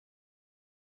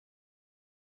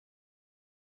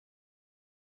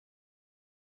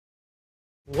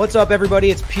What's up,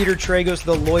 everybody? It's Peter Tragos,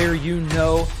 the lawyer you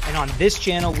know, and on this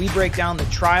channel, we break down the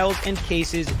trials and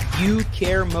cases you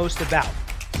care most about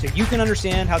so you can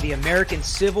understand how the American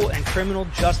civil and criminal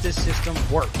justice system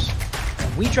works.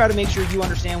 And we try to make sure you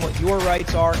understand what your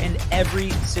rights are in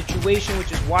every situation,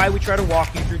 which is why we try to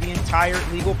walk you through the entire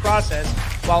legal process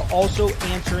while also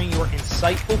answering your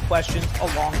insightful questions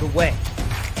along the way.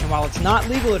 And while it's not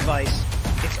legal advice,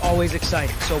 it's always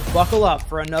exciting. So buckle up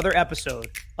for another episode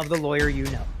of The Lawyer You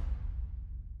Know.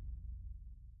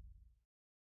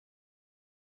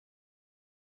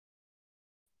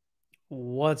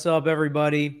 What's up,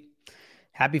 everybody?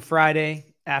 Happy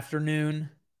Friday afternoon,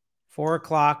 4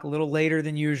 o'clock, a little later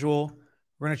than usual.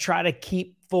 We're going to try to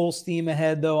keep full steam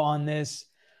ahead, though, on this,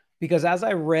 because as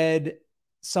I read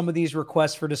some of these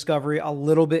requests for discovery a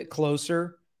little bit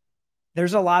closer,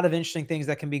 there's a lot of interesting things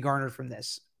that can be garnered from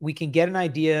this. We can get an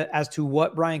idea as to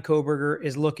what Bryan Kohberger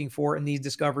is looking for in these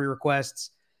discovery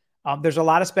requests. There's a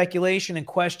lot of speculation and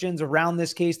questions around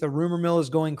this case. The rumor mill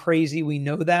is going crazy. We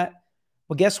know that.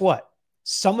 Well, guess what?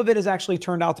 Some of it has actually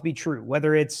turned out to be true,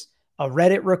 whether it's a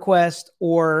Reddit request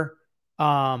or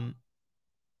a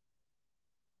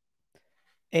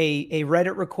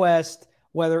Reddit request,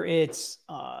 whether it's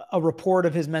a report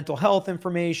of his mental health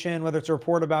information, whether it's a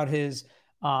report about his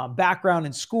background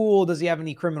in school. Does he have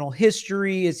any criminal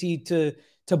history? Is he to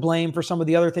blame for some of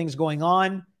the other things going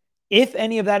on? If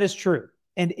any of that is true,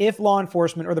 and if law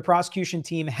enforcement or the prosecution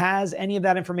team has any of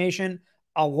that information,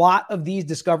 a lot of these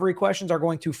discovery questions are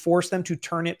going to force them to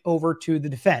turn it over to the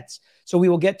defense. So we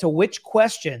will get to which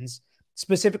questions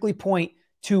specifically point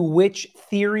to which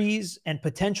theories and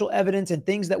potential evidence and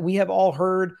things that we have all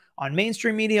heard on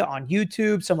mainstream media, on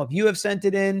YouTube. Some of you have sent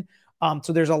it in.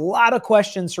 So there's a lot of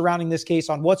questions surrounding this case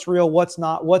on what's real, what's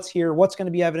not, what's here, what's going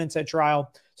to be evidence at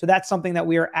trial. So that's something that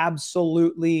we are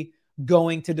absolutely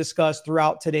going to discuss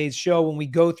throughout today's show when we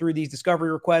go through these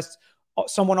discovery requests.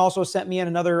 Someone also sent me in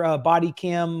another body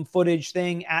cam footage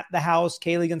thing at the house.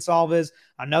 Kaylee Goncalves,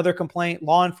 another complaint,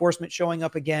 law enforcement showing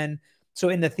up again. So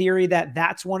in the theory that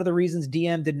that's one of the reasons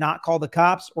DM did not call the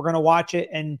cops, we're going to watch it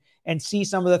and see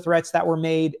some of the threats that were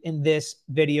made in this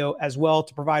video as well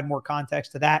to provide more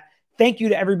context to that. Thank you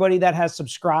to everybody that has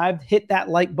subscribed. Hit that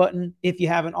like button if you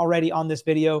haven't already on this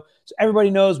video, so everybody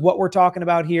knows what we're talking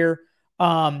about here.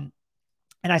 And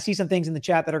I see some things in the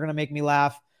chat that are going to make me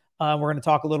laugh. We're going to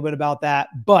talk a little bit about that.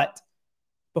 But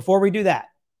before we do that,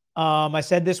 I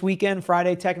said this weekend,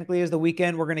 Friday technically is the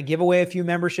weekend. We're going to give away a few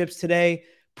memberships today.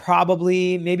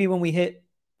 Probably, maybe when we hit,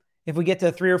 if we get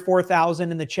to 3,000 or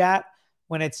 4,000 in the chat,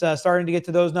 when it's starting to get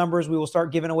to those numbers, we will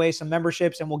start giving away some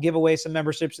memberships, and we'll give away some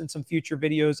memberships in some future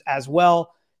videos as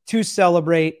well to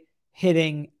celebrate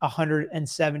hitting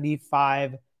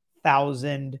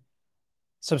 175,000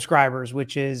 subscribers,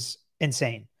 which is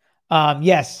insane.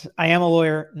 Yes, I am a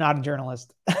lawyer, not a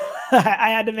journalist. I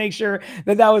had to make sure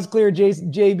that that was clear.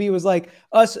 JB was like,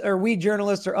 us, or we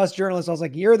journalists, or us journalists. I was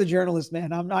like, you're the journalist,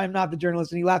 man. I'm not the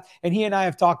journalist. And he laughed. And he and I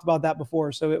have talked about that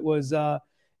before. So it was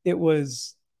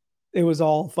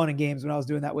all fun and games when I was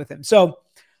doing that with him. So,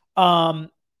 okay,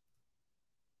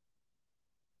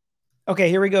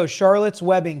 here we go. Charlotte's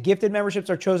Webbing. Gifted memberships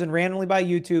are chosen randomly by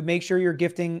YouTube. Make sure your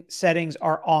gifting settings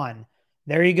are on.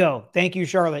 There you go. Thank you,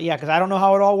 Charlotte. Yeah, because I don't know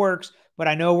how it all works, but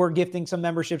I know we're gifting some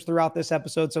memberships throughout this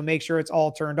episode, so make sure it's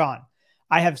all turned on.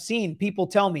 I have seen people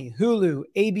tell me Hulu,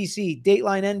 ABC,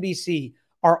 Dateline NBC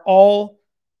are all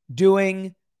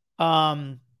doing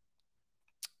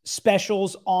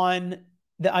specials on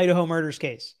the Idaho murders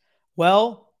case.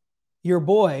 Well, your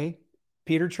boy,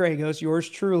 Peter Tragos, yours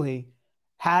truly,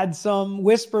 had some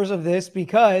whispers of this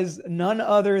because none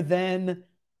other than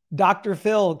Dr.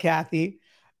 Phil, Kathy,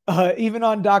 even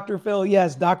on Dr. Phil,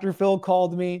 yes, Dr. Phil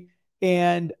called me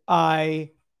and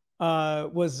I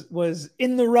was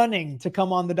in the running to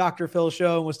come on the Dr. Phil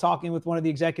show and was talking with one of the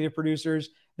executive producers.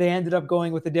 They ended up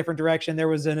going with a different direction. There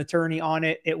was an attorney on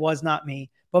it. It was not me,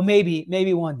 but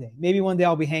maybe one day,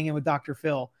 I'll be hanging with Dr.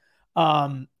 Phil.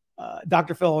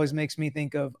 Dr. Phil always makes me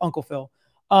think of Uncle Phil.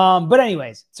 But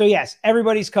anyways, so yes,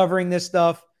 everybody's covering this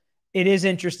stuff. It is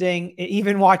interesting.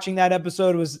 Even watching that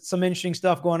episode was some interesting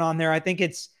stuff going on there. I think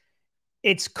it's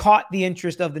caught the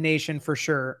interest of the nation for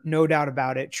sure. No doubt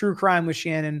about it. True Crime with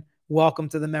Shannon. Welcome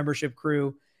to the membership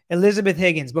crew. Elizabeth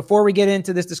Higgins. Before we get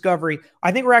into this discovery,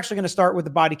 I think we're actually going to start with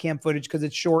the body cam footage because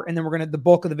it's short. And then the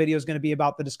bulk of the video is going to be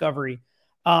about the discovery.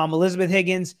 Elizabeth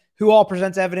Higgins, who all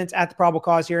presents evidence at the probable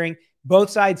cause hearing. Both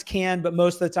sides can, but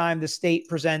most of the time the state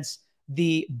presents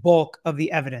the bulk of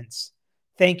the evidence.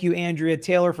 Thank you, Andrea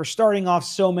Taylor, for starting off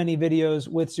so many videos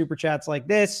with super chats like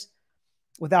this.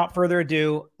 without further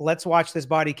ado, let's watch this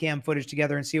body cam footage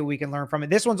together and see what we can learn from it.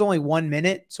 This one's only 1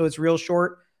 minute, so it's real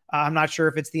short. I'm not sure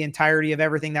if it's the entirety of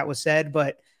everything that was said,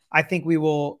 but I think we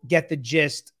will get the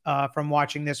gist from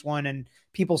watching this one. And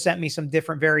people sent me some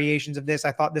different variations of this.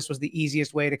 I thought this was the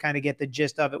easiest way to kind of get the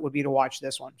gist of it would be to watch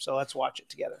this one. So let's watch it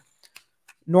together.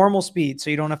 Normal speed, so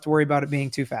you don't have to worry about it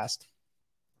being too fast.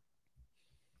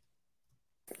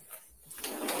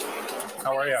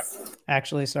 How are you?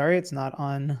 Actually, sorry, it's not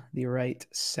on the right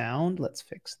sound. Let's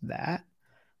fix that.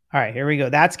 All right, here we go.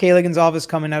 That's Kaylee Goncalves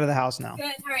coming out of the house now. Good.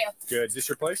 How are you? Good. Is this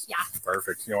your place? Yeah.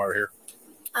 Perfect. You know why we're here?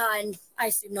 And I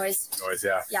assume noise. Noise,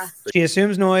 yeah. Yeah. She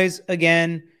assumes noise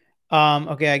again.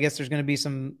 Okay, I guess there's going to be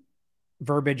some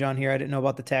verbiage on here. I didn't know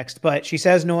about the text, but she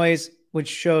says noise, which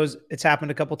shows it's happened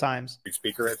a couple times. Big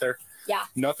speaker right there. Yeah.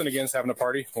 Nothing against having a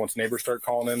party. Once neighbors start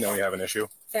calling in, then we have an issue.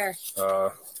 Fair. You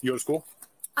go to school?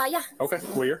 Yeah. Okay.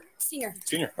 What year? Senior.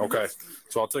 Senior. Okay.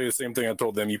 So I'll tell you the same thing I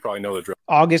told them. You probably know the drill.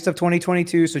 August of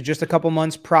 2022, so just a couple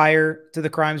months prior to the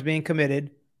crimes being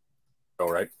committed. Oh,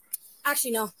 right.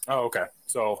 Actually, no. Oh, okay.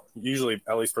 So usually,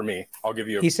 at least for me, I'll give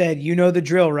you a He said, you know the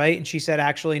drill, right? And she said,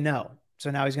 actually, no.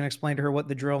 So now he's going to explain to her what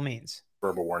the drill means.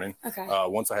 verbal warning. Okay.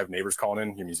 Once I have neighbors calling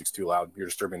in, your music's too loud, you're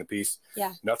disturbing the peace.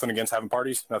 Yeah. Nothing against having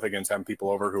parties, nothing against having people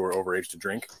over who are overage to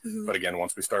drink. Mm-hmm. But again,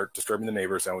 once we start disturbing the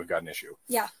neighbors, then we've got an issue.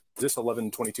 Yeah. Is this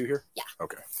 1122 here? Yeah.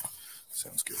 Okay.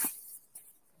 Sounds good.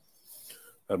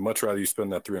 I'd much rather you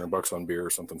spend that $300 on beer or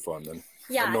something fun than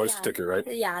a noise ticket, right?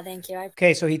 Yeah, thank you.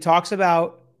 Okay, so he talks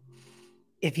about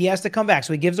if he has to come back.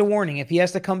 So he gives a warning. If he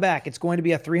has to come back, it's going to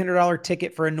be a $300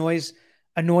 ticket for a noise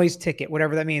ticket,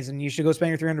 whatever that means. And you should go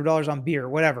spend your $300 on beer,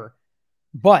 whatever.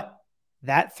 But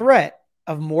that threat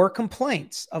of more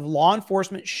complaints of law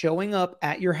enforcement showing up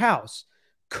at your house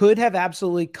could have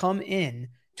absolutely come in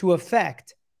to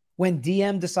effect when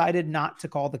DM decided not to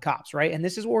call the cops, right? And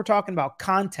this is what we're talking about,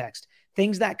 context.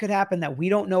 Things that could happen that we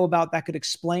don't know about that could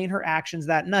explain her actions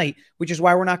that night, which is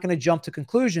why we're not going to jump to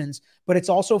conclusions. But it's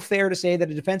also fair to say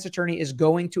that a defense attorney is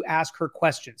going to ask her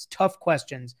questions, tough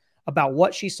questions about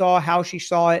what she saw, how she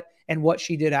saw it, and what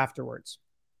she did afterwards.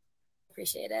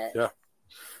 Appreciate it. Yeah.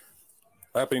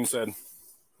 That being said,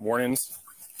 warnings,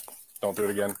 don't do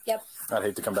it again. Yep. I'd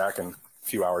hate to come back in a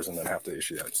few hours and then have to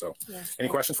issue that. So Yeah. Any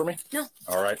questions for me? No.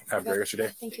 All right. Have a great rest of your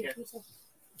day. Thank you.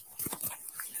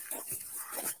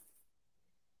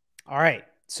 All right.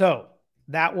 So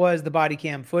that was the body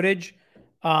cam footage.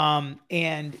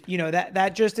 And you know,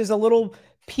 that just is a little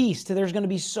piece to, there's going to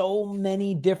be so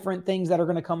many different things that are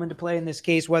going to come into play in this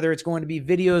case, whether it's going to be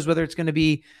videos, whether it's going to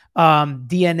be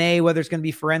DNA, whether it's going to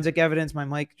be forensic evidence. My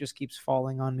mic just keeps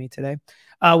falling on me today.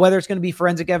 Whether it's going to be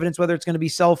forensic evidence, whether it's going to be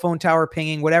cell phone tower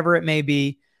pinging, whatever it may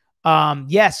be.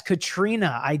 Yes,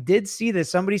 Katrina, I did see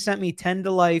this. Somebody sent me 10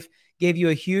 to life, gave you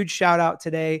a huge shout out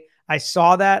today. I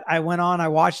saw that. I went on, I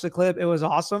watched the clip. It was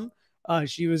awesome.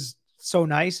 She was so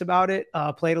nice about it.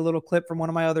 Played a little clip from one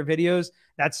of my other videos.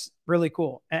 That's really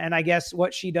cool. And I guess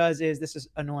what she does is, this is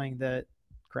annoying the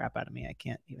crap out of me. I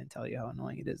can't even tell you how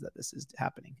annoying it is that this is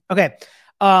happening. Okay.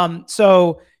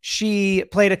 So she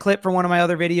played a clip from one of my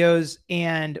other videos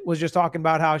and was just talking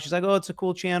about how she's like, oh, it's a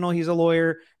cool channel. He's a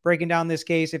lawyer breaking down this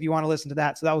case if you want to listen to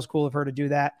that. So that was cool of her to do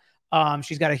that.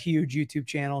 She's got a huge YouTube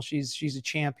channel. She's a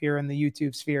champ here in the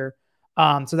YouTube sphere.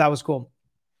 So that was cool.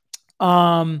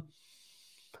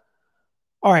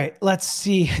 All right, let's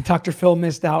see. Dr. Phil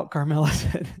missed out, Carmela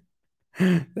said.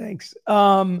 Thanks.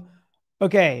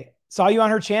 Okay, saw you on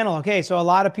her channel. Okay, so a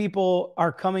lot of people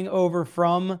are coming over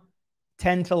from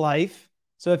 10 to life.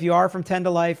 So if you are from 10 to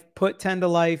life, put 10 to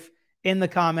life in the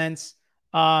comments.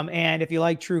 And if you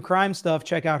like true crime stuff,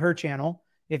 check out her channel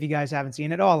if you guys haven't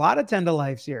seen it. Oh, a lot of 10 to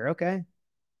lives here. Okay.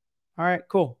 All right,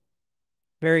 cool.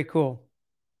 Very cool.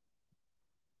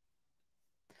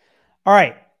 All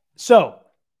right, so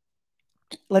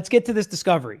let's get to this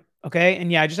discovery, okay?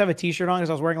 And yeah, I just have a t-shirt on because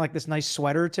I was wearing like this nice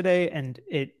sweater today, and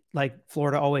it, like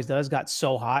Florida always does, got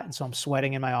so hot, and so I'm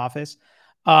sweating in my office.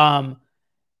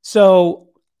 So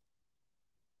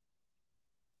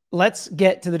let's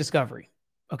get to the discovery,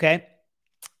 okay?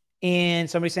 And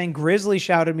somebody's saying Grizzly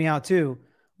shouted me out too.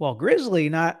 Well, Grizzly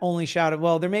not only shouted,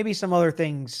 well, there may be some other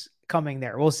things coming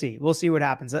there. We'll see. We'll see what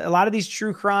happens. A lot of these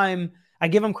true crime, I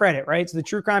give them credit, right? So the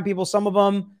true crime people, some of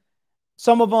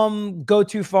them go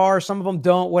too far, some of them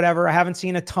don't, whatever. I haven't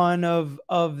seen a ton of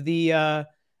the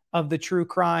true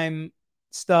crime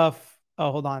stuff.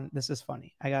 Oh, hold on. This is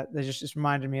funny. This just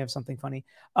reminded me of something funny.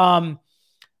 Some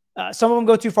of them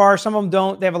go too far. Some of them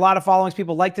don't. They have a lot of followings.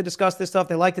 People like to discuss this stuff.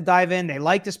 They like to dive in. They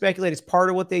like to speculate. It's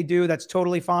part of what they do. That's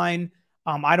totally fine.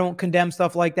 I don't condemn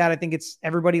stuff like that. I think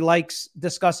everybody likes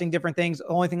discussing different things. The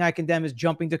only thing I condemn is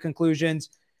jumping to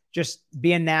conclusions. just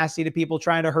being nasty to people,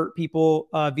 trying to hurt people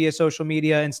via social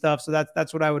media and stuff. So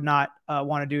that's what I would not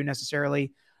want to do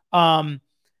necessarily.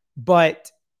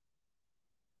 But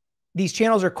these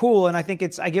channels are cool. And I think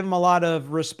I give them a lot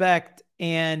of respect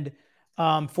and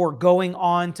for going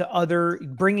on to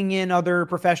bringing in other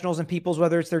professionals and peoples,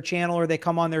 whether it's their channel or they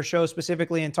come on their show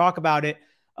specifically and talk about it.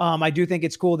 I do think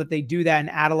it's cool that they do that and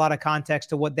add a lot of context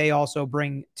to what they also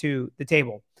bring to the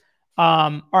table.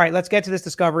 All right, let's get to this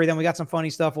discovery. Then we got some funny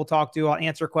stuff we'll talk to. I'll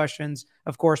answer questions,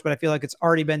 of course, but I feel like it's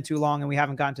already been too long and we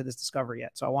haven't gotten to this discovery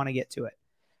yet. So I want to get to it.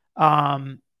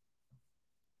 All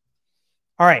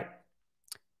right.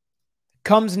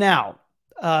 Comes now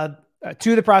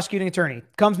to the prosecuting attorney.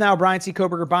 Comes now, Bryan C.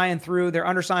 Kohberger by and through their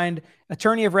undersigned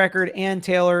attorney of record, Ann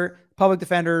Taylor, public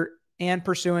defender, and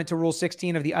pursuant to Rule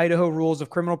 16 of the Idaho Rules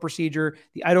of Criminal Procedure,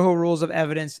 the Idaho Rules of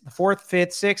Evidence, the 4th, 5th,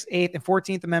 6th, 8th, and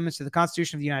 14th Amendments to the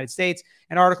Constitution of the United States,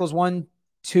 and Articles 1,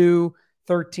 2,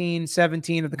 13,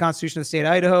 17 of the Constitution of the State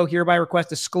of Idaho, hereby request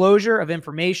disclosure of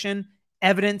information,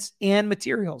 evidence, and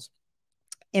materials.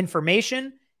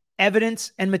 Information,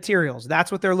 evidence, and materials.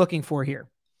 That's what they're looking for here.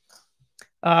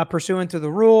 Pursuant to the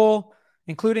rule,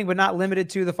 including but not limited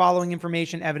to the following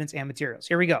information, evidence, and materials.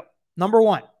 Here we go. Number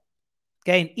 1.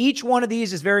 Okay, and each one of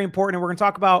these is very important. And we're going to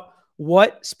talk about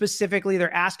what specifically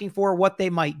they're asking for, what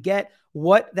they might get,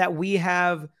 what that we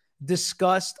have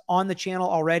discussed on the channel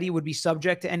already would be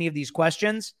subject to any of these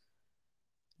questions.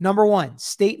 Number 1,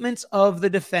 statements of the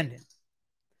defendant.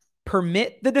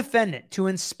 Permit the defendant to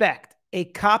inspect a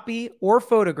copy or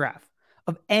photograph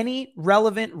of any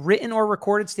relevant written or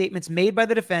recorded statements made by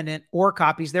the defendant or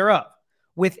copies thereof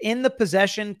within the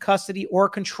possession, custody, or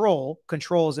control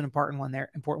is an important one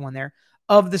there,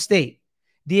 of the state,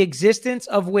 the existence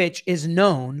of which is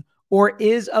known or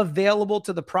is available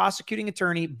to the prosecuting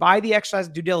attorney by the exercise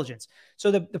of due diligence.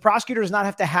 So the prosecutor does not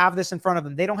have to have this in front of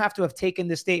them. They don't have to have taken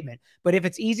this statement. But if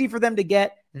it's easy for them to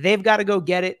get, they've got to go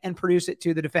get it and produce it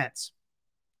to the defense.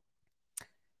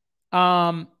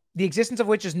 The existence of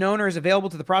which is known or is available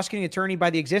to the prosecuting attorney by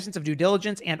the existence of due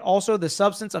diligence, and also the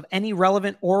substance of any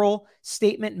relevant oral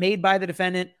statement made by the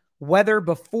defendant, whether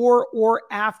before or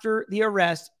after the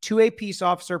arrest, to a peace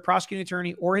officer, prosecuting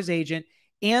attorney, or his agent,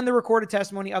 and the recorded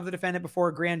testimony of the defendant before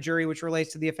a grand jury, which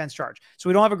relates to the offense charge. So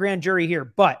we don't have a grand jury here,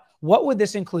 but what would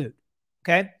this include?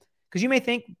 Okay. Because you may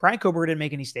think Bryan Kohberger didn't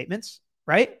make any statements,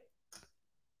 right?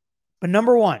 But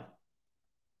number 1,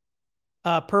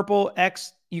 purple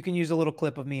X, you can use a little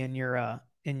clip of me in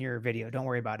your video. Don't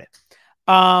worry about it.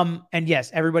 And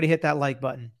yes, everybody hit that like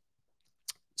button.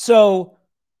 So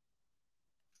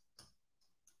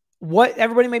what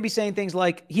everybody may be saying things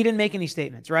like, he didn't make any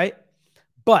statements, right?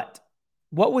 But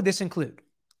what would this include?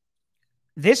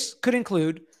 This could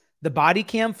include the body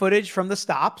cam footage from the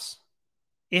stops.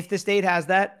 If the state has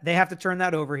that, they have to turn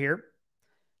that over here.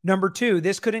 Number 2,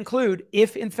 this could include,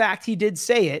 if in fact he did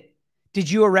say it, did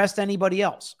you arrest anybody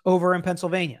else over in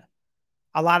Pennsylvania?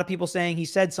 A lot of people saying he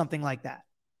said something like that.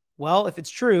 Well, if it's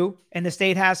true and the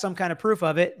state has some kind of proof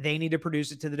of it, they need to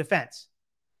produce it to the defense.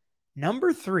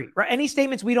 Number 3, right? Any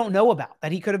statements we don't know about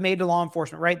that he could have made to law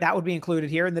enforcement, right? That would be included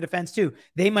here in the defense too.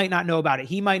 They might not know about it.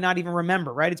 He might not even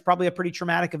remember, right? It's probably a pretty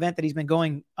traumatic event that he's been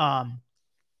going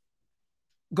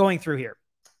through here.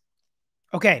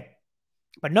 Okay.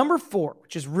 But number 4,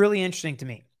 which is really interesting to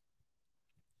me.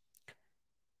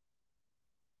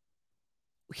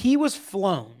 He was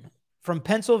flown from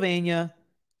Pennsylvania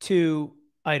to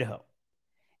Idaho.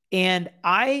 And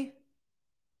I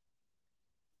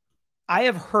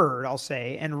have heard, I'll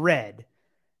say, and read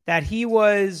that he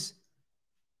was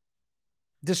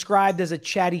described as a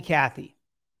chatty Cathy.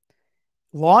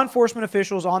 Law enforcement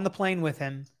officials on the plane with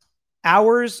him.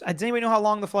 Hours. Does anybody know how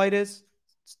long the flight is?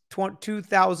 It's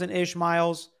 2,000-ish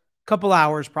miles. Couple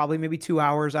hours, probably, maybe 2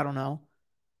 hours. I don't know.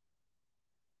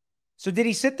 So did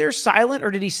he sit there silent or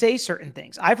did he say certain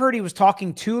things? I've heard he was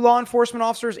talking to law enforcement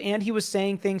officers and he was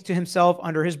saying things to himself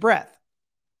under his breath.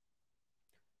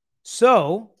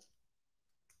 So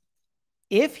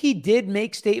if he did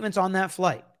make statements on that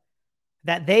flight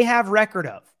that they have record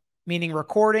of, meaning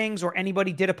recordings or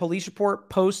anybody did a police report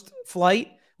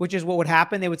post-flight, which is what would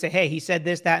happen, they would say, hey, he said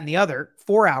this, that, and the other.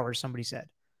 4 hours, somebody said.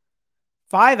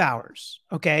 5 hours.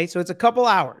 Okay, so it's a couple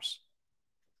hours.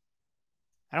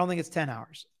 I don't think it's 10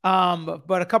 hours,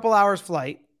 but a couple hours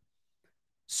flight.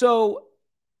 So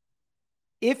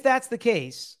if that's the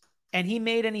case, and he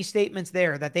made any statements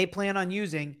there that they plan on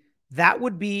using, that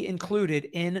would be included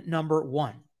in number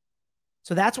 1.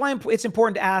 So that's why it's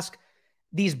important to ask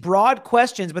these broad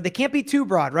questions, but they can't be too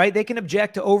broad, right? They can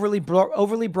object to overly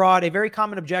broad. A very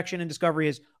common objection in discovery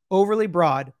is overly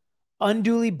broad,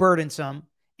 unduly burdensome,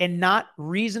 and not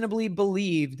reasonably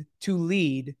believed to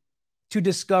lead to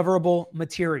discoverable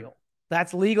material.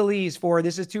 That's legalese for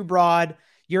this is too broad.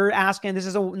 You're asking, this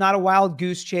is not a wild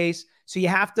goose chase. So you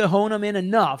have to hone them in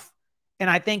enough. And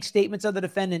I think statements of the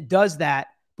defendant does that,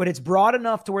 but it's broad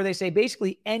enough to where they say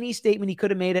basically any statement he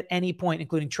could have made at any point,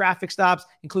 including traffic stops,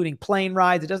 including plane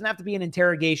rides. It doesn't have to be an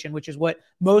interrogation, which is what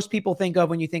most people think of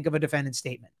when you think of a defendant's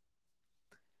statement.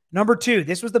 Number 2,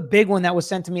 this was the big one that was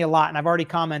sent to me a lot, and I've already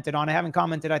commented on it. I haven't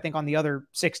commented, I think, on the other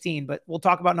 16, but we'll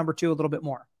talk about number 2 a little bit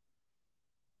more.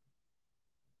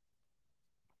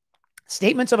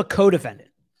 Statements of a co-defendant.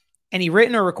 Any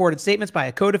written or recorded statements by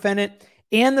a co-defendant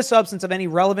and the substance of any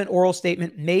relevant oral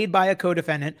statement made by a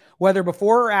co-defendant, whether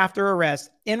before or after arrest,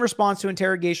 in response to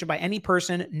interrogation by any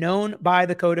person known by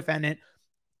the co-defendant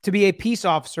to be a peace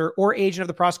officer or agent of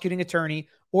the prosecuting attorney,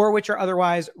 or which are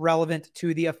otherwise relevant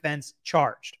to the offense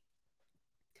charged.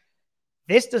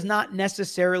 This does not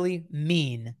necessarily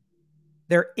mean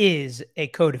there is a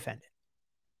co-defendant.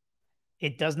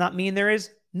 It does not mean there is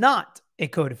not a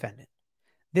co-defendant.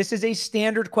 This is a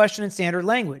standard question in standard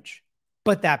language.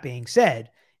 But that being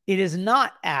said, it is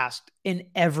not asked in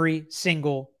every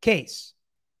single case.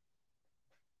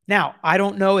 Now, I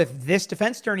don't know if this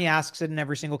defense attorney asks it in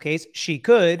every single case. She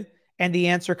could, and the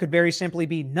answer could very simply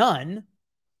be none.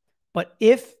 But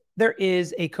if there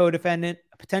is a co-defendant,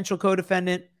 a potential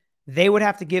co-defendant, they would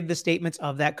have to give the statements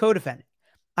of that co-defendant.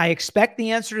 I expect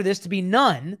the answer to this to be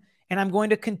none, and I'm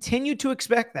going to continue to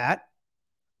expect that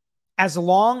as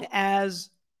long as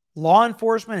law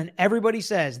enforcement and everybody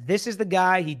says, this is the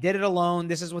guy, he did it alone,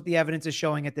 this is what the evidence is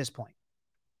showing at this point.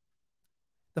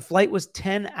 The flight was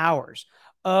 10 hours.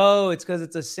 Oh, it's because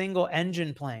it's a single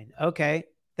engine plane. Okay,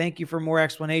 thank you for more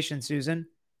explanation, Susan.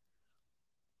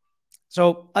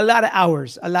 So a lot of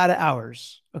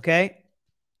hours, okay?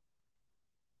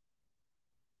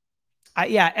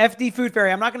 Yeah, FD Food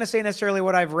Fairy, I'm not going to say necessarily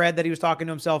what I've read that he was talking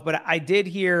to himself, but I did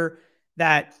hear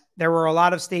that there were a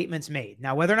lot of statements made.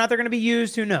 Now, whether or not they're going to be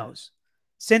used, who knows?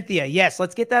 Cynthia, yes,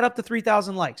 let's get that up to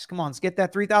 3,000 likes. Come on, let's get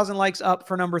that 3,000 likes up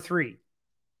for number 3.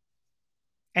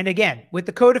 And again, with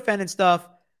the co-defendant stuff,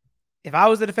 if I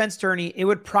was the defense attorney, it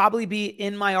would probably be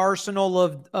in my arsenal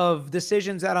of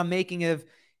decisions that I'm making of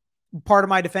part of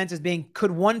my defense is being,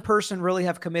 could one person really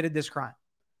have committed this crime?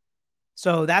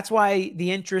 So that's why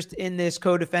the interest in this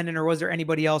co-defendant or was there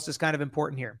anybody else is kind of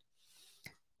important here.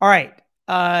 All right.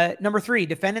 Number 3,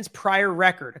 defendant's prior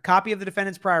record. A copy of the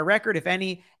defendant's prior record, if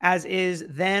any, as is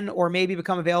then or maybe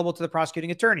become available to the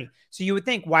prosecuting attorney. So you would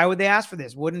think, why would they ask for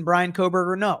this? Wouldn't Bryan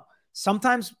Kohberger know?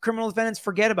 Sometimes criminal defendants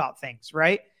forget about things,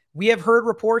 right? We have heard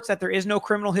reports that there is no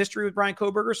criminal history with Bryan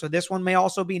Kohberger, so this one may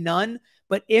also be none.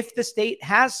 But if the state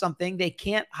has something, they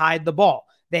can't hide the ball.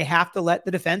 They have to let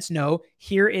the defense know,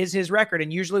 here is his record.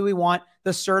 And usually we want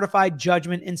the certified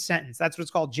judgment and sentence. That's what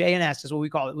it's called. JNS is what we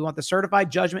call it. We want the certified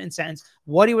judgment and sentence,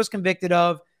 what he was convicted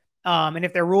of. And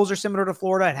if their rules are similar to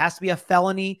Florida, it has to be a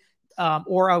felony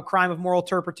or a crime of moral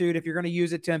turpitude if you're going to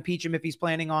use it to impeach him if he's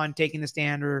planning on taking the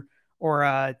stand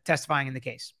or testifying in the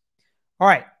case. All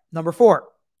right, number 4.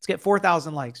 Let's get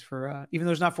 4,000 likes for, even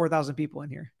though there's not 4,000 people in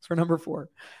here. For number 4.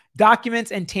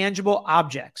 Documents and tangible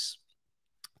objects.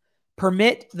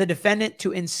 Permit the defendant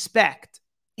to inspect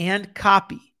and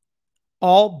copy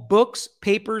all books,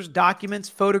 papers, documents,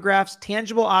 photographs,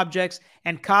 tangible objects,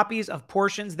 and copies of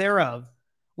portions thereof,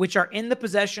 which are in the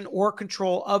possession or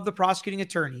control of the prosecuting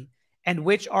attorney and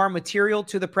which are material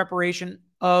to the preparation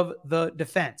of the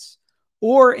defense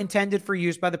or intended for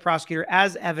use by the prosecutor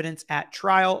as evidence at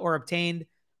trial or obtained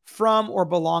from or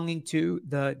belonging to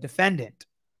the defendant.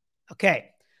 Okay.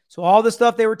 So all the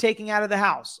stuff they were taking out of the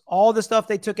house, all the stuff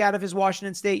they took out of his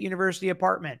Washington State University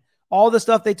apartment, all the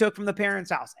stuff they took from the parents'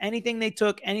 house, anything they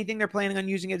took, anything they're planning on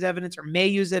using as evidence or may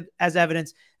use it as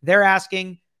evidence, they're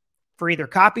asking for either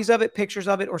copies of it, pictures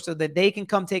of it, or so that they can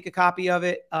come take a copy of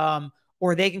it,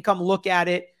 or they can come look at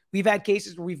it. We've had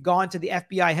cases where we've gone to the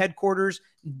FBI headquarters,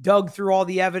 dug through all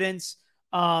the evidence.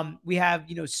 We have,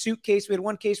 suitcase. We had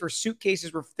one case where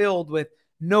suitcases were filled with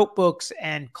notebooks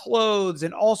and clothes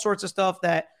and all sorts of stuff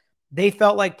that they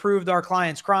felt like proved our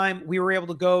client's crime. We were able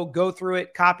to go through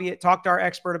it, copy it, talk to our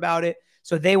expert about it.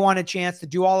 So they want a chance to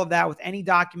do all of that with any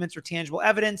documents or tangible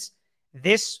evidence.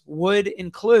 This would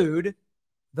include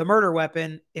the murder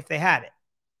weapon if they had it.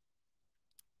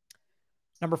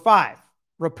 Number 5,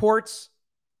 reports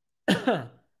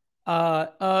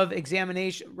of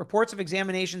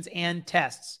examinations and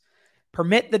tests.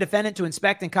 Permit the defendant to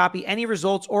inspect and copy any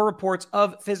results or reports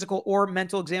of physical or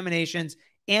mental examinations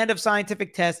and of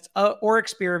scientific tests or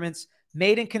experiments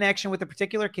made in connection with a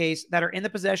particular case that are in the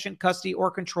possession, custody,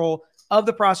 or control of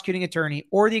the prosecuting attorney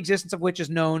or the existence of which is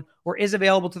known or is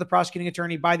available to the prosecuting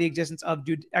attorney by the existence of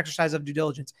exercise of due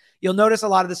diligence. You'll notice a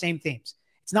lot of the same themes.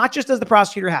 It's not just does the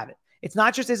prosecutor have it. It's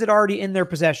not just is it already in their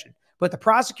possession, but the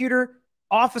prosecutor,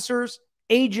 officers,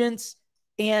 agents,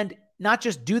 and not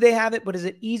just do they have it, but is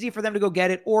it easy for them to go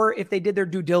get it? Or if they did their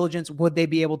due diligence, would they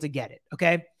be able to get it?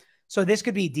 Okay. So this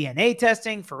could be DNA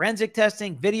testing, forensic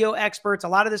testing, video experts, a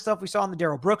lot of this stuff we saw in the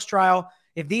Darrell Brooks trial.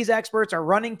 If these experts are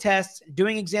running tests,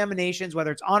 doing examinations,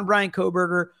 whether it's on Bryan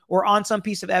Kohberger or on some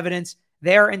piece of evidence,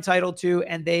 they are entitled to,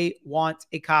 and they want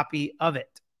a copy of it.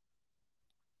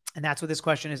 And that's what this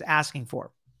question is asking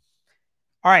for.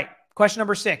 All right. Question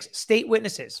number 6, state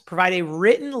witnesses provide a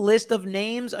written list of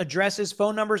names, addresses,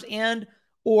 phone numbers, and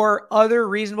or other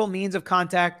reasonable means of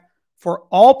contact for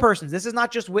all persons. This is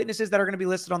not just witnesses that are going to be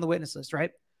listed on the witness list,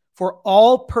 right? For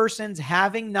all persons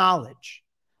having knowledge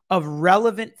of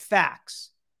relevant facts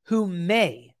who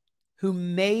may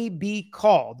be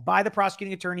called by the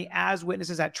prosecuting attorney as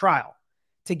witnesses at trial,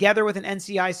 together with an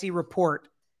NCIC report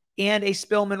and a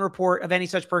Spillman report of any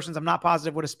such persons. I'm not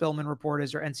positive what a Spillman report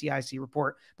is or NCIC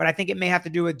report, but I think it may have to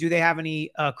do with, do they have any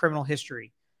criminal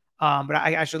history? But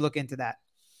I should look into that.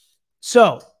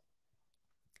 So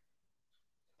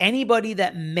anybody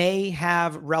that may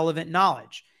have relevant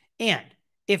knowledge. And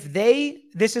if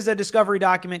this is a discovery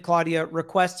document, Claudia,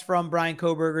 requests from Bryan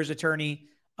Kohberger's attorney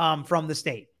from the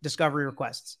state, discovery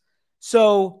requests.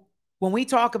 So when we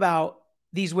talk about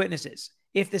these witnesses,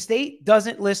 if the state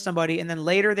doesn't list somebody and then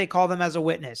later they call them as a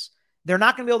witness, they're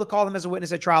not going to be able to call them as a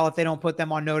witness at trial if they don't put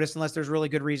them on notice unless there's really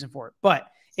good reason for it. But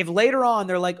if later on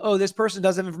they're like, oh, this person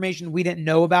does have information, we didn't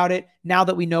know about it. Now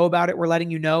that we know about it, we're letting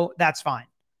you know. That's fine.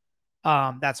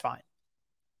 That's fine.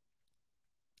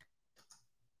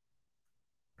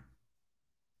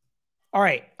 All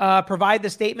right. Provide the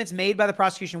statements made by the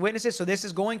prosecution witnesses. So this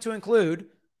is going to include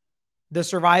the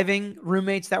surviving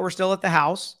roommates that were still at the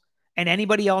house and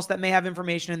anybody else that may have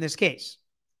information in this case.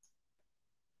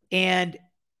 And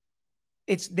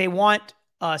they want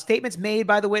statements made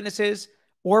by the witnesses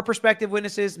or prospective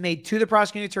witnesses made to the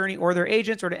prosecuting attorney or their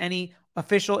agents or to any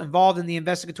official involved in the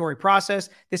investigatory process.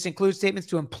 This includes statements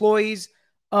to employees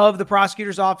of the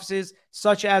prosecutor's offices,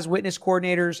 such as witness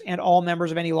coordinators and all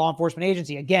members of any law enforcement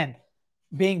agency. Again,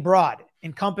 being broad,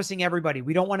 encompassing everybody.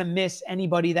 We don't want to miss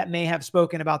anybody that may have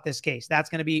spoken about this case. That's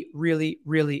going to be really,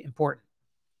 really important.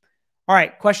 All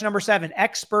right, question number 7,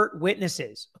 expert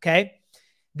witnesses, okay?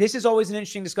 This is always an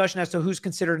interesting discussion as to who's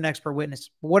considered an expert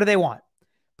witness. What do they want?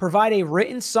 Provide a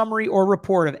written summary or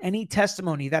report of any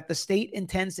testimony that the state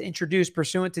intends to introduce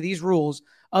pursuant to these rules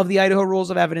of the Idaho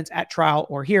Rules of Evidence at trial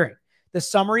or hearing. The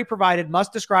summary provided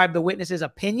must describe the witness's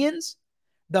opinions,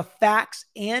 the facts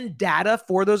and data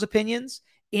for those opinions,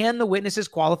 and the witness's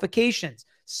qualifications.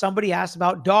 Somebody asked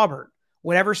about Daubert.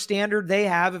 Whatever standard they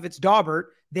have, if it's Daubert,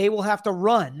 they will have to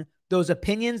run those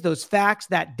opinions, those facts,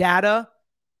 that data,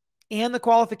 and the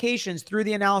qualifications through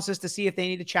the analysis to see if they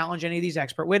need to challenge any of these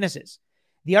expert witnesses.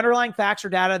 The underlying facts or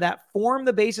data that form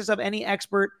the basis of any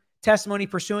expert testimony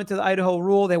pursuant to the Idaho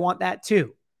rule, they want that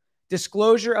too.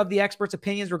 Disclosure of the expert's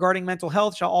opinions regarding mental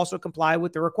health shall also comply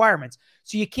with the requirements.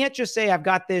 So you can't just say, I've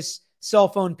got this cell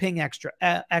phone ping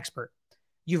expert.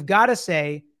 You've got to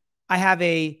say, I have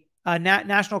a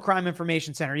National Crime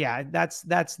Information Center. Yeah, that's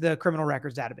the criminal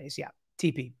records database. Yeah,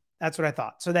 TP. That's what I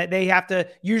thought. So that they have to,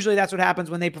 usually that's what happens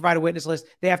when they provide a witness list.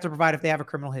 They have to provide if they have a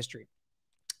criminal history.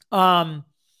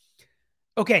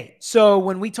 Okay, so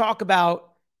when we talk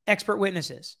about expert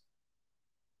witnesses,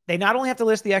 they not only have to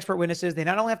list the expert witnesses, they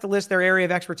not only have to list their area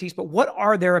of expertise, but what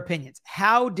are their opinions?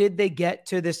 How did they get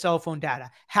to this cell phone data?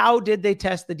 How did they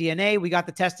test the DNA? We got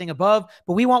the testing above,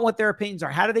 but we want what their opinions are.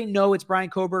 How do they know it's Bryan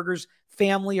Kohberger's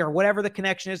family or whatever the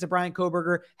connection is to Bryan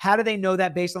Kohberger? How do they know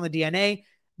that based on the DNA?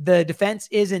 The defense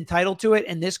is entitled to it,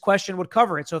 and this question would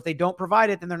cover it. So if they don't provide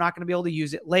it, then they're not going to be able to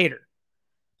use it later.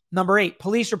 Number 8,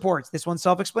 police reports. This one's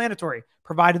self-explanatory.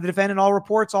 Provided the defendant all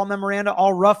reports, all memoranda,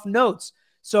 all rough notes.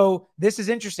 So this is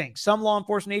interesting. Some law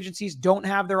enforcement agencies don't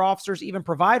have their officers even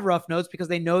provide rough notes because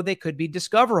they know they could be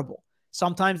discoverable.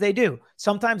 Sometimes they do.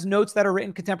 Sometimes notes that are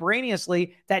written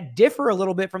contemporaneously that differ a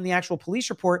little bit from the actual police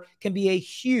report can be a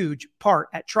huge part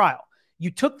at trial.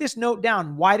 You took this note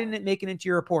down. Why didn't it make it into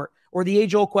your report? Or the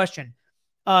age-old question.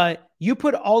 You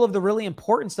put all of the really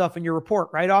important stuff in your report,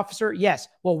 right, officer? Yes.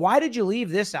 Well, why did you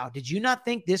leave this out? Did you not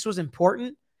think this was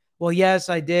important? Well, yes,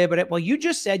 I did. But you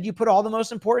just said you put all the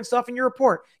most important stuff in your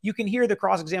report. You can hear the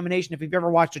cross-examination if you've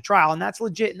ever watched a trial, and that's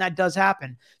legit, and that does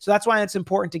happen. So that's why it's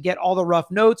important to get all the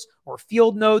rough notes or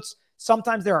field notes.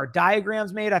 Sometimes there are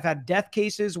diagrams made. I've had death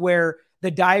cases where the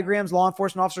diagrams law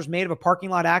enforcement officers made of a parking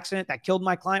lot accident that killed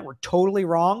my client were totally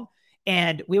wrong.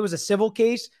 And it was a civil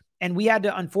case. And we had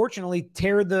to, unfortunately,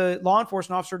 tear the law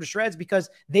enforcement officer to shreds because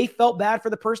they felt bad for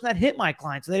the person that hit my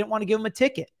client. So they didn't want to give him a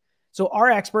ticket. So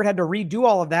our expert had to redo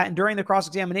all of that. And during the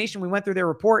cross-examination, we went through their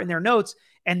report and their notes,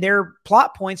 and their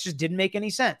plot points just didn't make any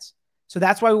sense. So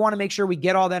that's why we want to make sure we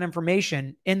get all that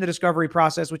information in the discovery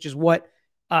process, which is what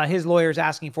his lawyer is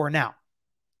asking for now.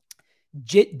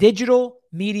 Digital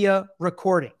media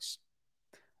recordings,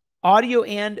 audio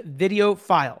and video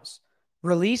files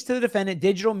released to the defendant,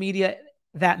 digital media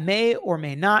that may or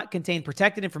may not contain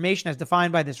protected information as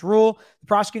defined by this rule. The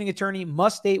prosecuting attorney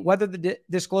must state whether the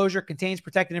disclosure contains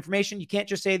protected information. You can't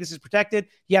just say this is protected.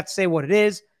 You have to say what it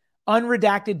is.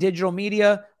 Unredacted digital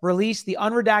media, release the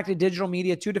unredacted digital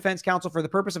media to defense counsel for the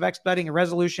purpose of expediting a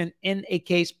resolution in a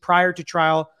case prior to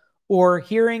trial or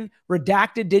hearing.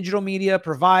 Redacted digital media,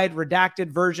 provide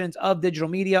redacted versions of digital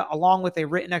media along with a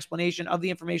written explanation of the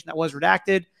information that was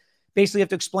redacted. Basically, you have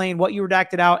to explain what you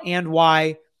redacted out and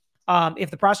why.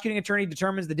 If the prosecuting attorney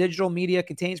determines the digital media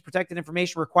contains protected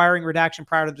information requiring redaction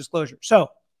prior to the disclosure. So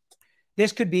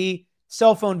this could be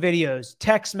cell phone videos,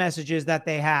 text messages that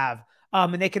they have,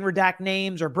 and they can redact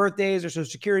names or birthdays or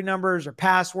social security numbers or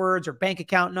passwords or bank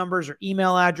account numbers or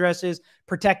email addresses.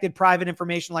 Protected private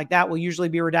information like that will usually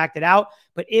be redacted out.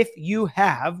 But if you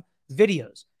have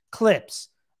videos, clips,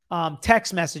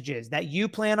 text messages that you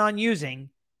plan on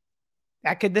using,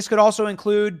 this could also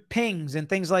include pings and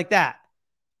things like that.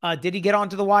 Did he get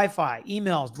onto the Wi-Fi?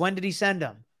 Emails? When did he send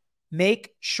them?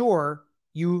 Make sure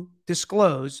you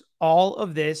disclose all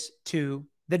of this to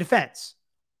the defense.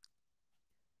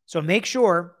 So make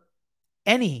sure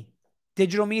any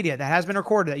digital media that has been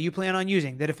recorded that you plan on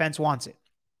using, the defense wants it.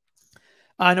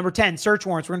 Number 10, search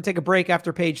warrants. We're going to take a break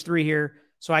after page 3 here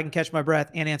so I can catch my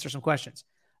breath and answer some questions.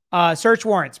 Search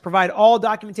warrants. Provide all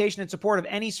documentation in support of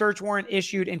any search warrant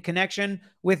issued in connection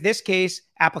with this case.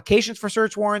 Applications for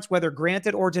search warrants, whether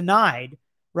granted or denied,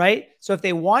 right? So if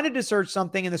they wanted to search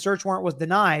something and the search warrant was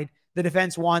denied, the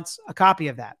defense wants a copy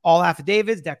of that. All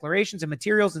affidavits, declarations, and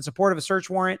materials in support of a search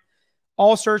warrant.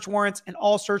 All search warrants and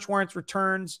all search warrants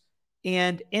returns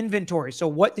and inventory. So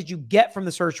what did you get from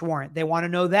the search warrant? They want to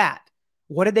know that.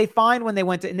 What did they find when they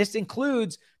went to, and this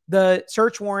includes the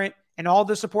search warrant and all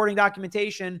the supporting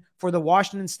documentation for the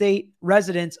Washington State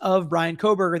residence of Bryan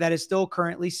Kohberger that is still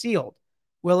currently sealed.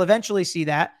 We'll eventually see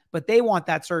that, but they want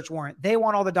that search warrant. They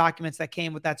want all the documents that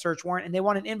came with that search warrant, and they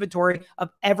want an inventory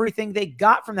of everything they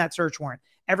got from that search warrant.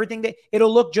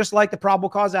 It'll look just like the probable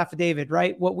cause affidavit,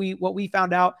 right? What we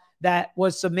found out that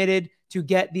was submitted to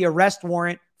get the arrest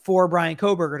warrant for Bryan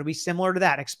Kohberger. It'll be similar to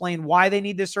that. Explain why they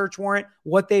need this search warrant,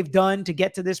 what they've done to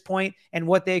get to this point, and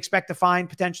what they expect to find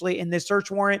potentially in this search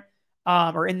warrant.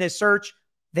 Or in this search.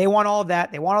 They want all of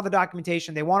that. They want all the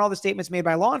documentation. They want all the statements made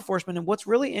by law enforcement. And what's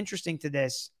really interesting to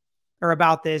this or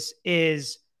about this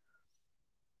is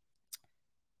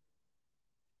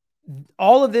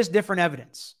all of this different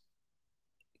evidence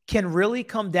can really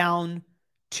come down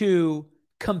to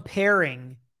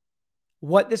comparing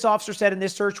what this officer said in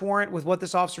this search warrant with what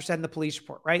this officer said in the police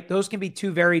report, right? Those can be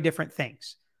two very different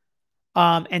things.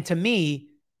 And to me,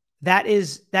 that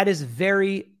is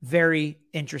very, very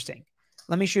interesting.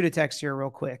 Let me shoot a text here real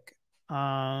quick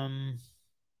because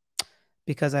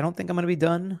I don't think I'm going to be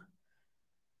done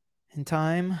in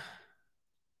time.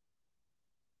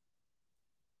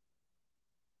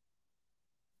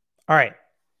 All right.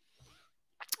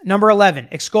 Number 11,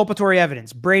 exculpatory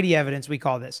evidence, Brady evidence, we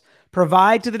call this.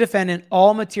 Provide to the defendant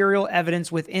all material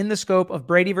evidence within the scope of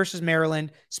Brady versus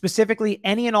Maryland, specifically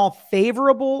any and all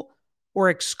favorable or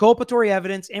exculpatory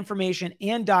evidence, information,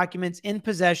 and documents in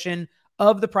possession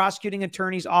of the prosecuting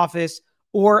attorney's office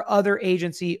or other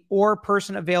agency or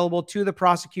person available to the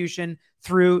prosecution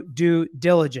through due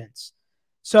diligence.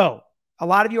 So a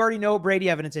lot of you already know what Brady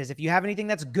evidence is. If you have anything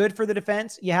that's good for the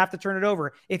defense, you have to turn it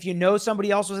over. If you know somebody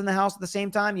else was in the house at the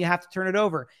same time, you have to turn it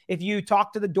over. If you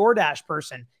talk to the DoorDash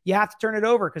person, you have to turn it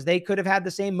over because they could have had the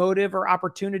same motive or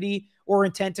opportunity or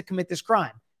intent to commit this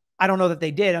crime. I don't know that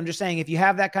they did. I'm just saying if you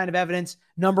have that kind of evidence,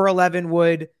 number 11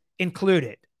 would include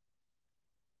it.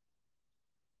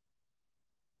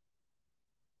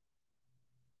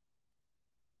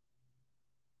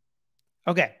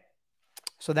 Okay,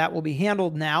 so that will be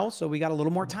handled now. So we got a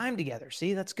little more time together.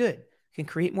 See, that's good. You can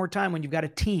create more time when you've got a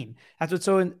team. That's what's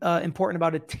so important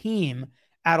about a team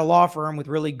at a law firm with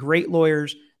really great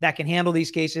lawyers that can handle these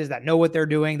cases, that know what they're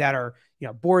doing, that are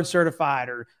board certified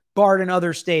or barred in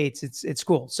other states. It's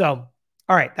cool. So,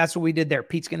 all right, that's what we did there.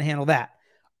 Pete's going to handle that.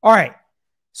 All right,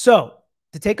 so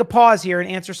to take a pause here and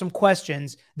answer some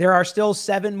questions, there are still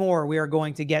 7 more we are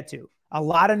going to get to. A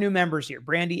lot of new members here.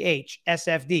 Brandy H,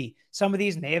 SFD. Some of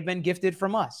these may have been gifted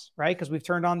from us, right? Because we've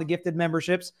turned on the gifted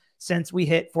memberships since we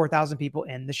hit 4,000 people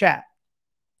in the chat.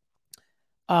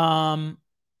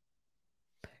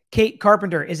 Kate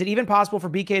Carpenter, is it even possible for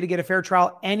BK to get a fair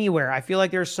trial anywhere? I feel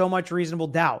like there's so much reasonable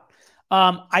doubt.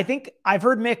 I think I've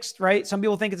heard mixed, right? Some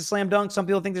people think it's a slam dunk. Some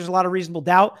people think there's a lot of reasonable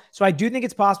doubt. So I do think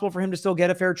it's possible for him to still get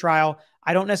a fair trial.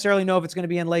 I don't necessarily know if it's going to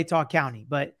be in Latah County,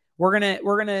 but we're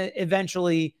going to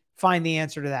eventually find the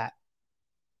answer to that.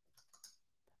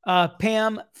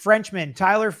 Pam Frenchman,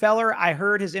 Tyler Feller, I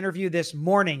heard his interview this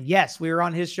morning. Yes, we were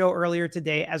on his show earlier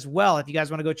today as well. If you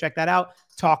guys want to go check that out,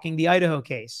 talking the Idaho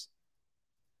case.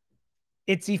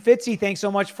 Itsy Fitsy, thanks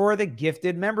so much for the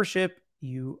gifted membership.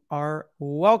 You are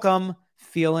welcome.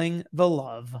 Feeling the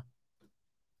love.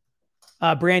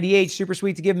 Brandy H, super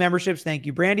sweet to give memberships. Thank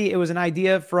you, Brandy. It was an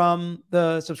idea from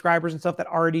the subscribers and stuff that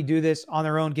already do this on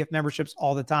their own, gift memberships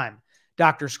all the time.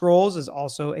 Dr. Scrolls is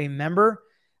also a member.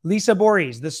 Lisa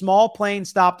Borges, the small plane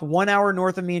stopped 1 hour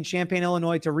north of me in Champaign,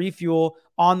 Illinois to refuel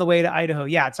on the way to Idaho.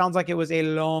 Yeah, it sounds like it was a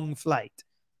long flight.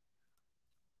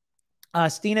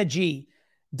 Stina G,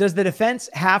 does the defense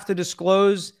have to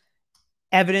disclose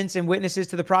evidence and witnesses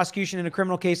to the prosecution in a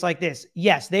criminal case like this?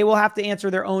 Yes, they will have to answer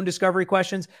their own discovery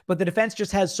questions, but the defense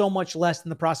just has so much less than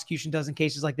the prosecution does in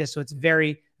cases like this, so it's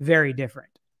very, very different.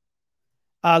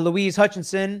 Louise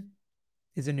Hutchinson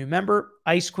is a new member.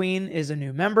 Ice Queen is a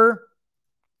new member.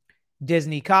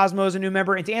 Disney Cosmo is a new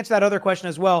member. And to answer that other question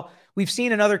as well, we've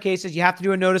seen in other cases, you have to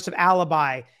do a notice of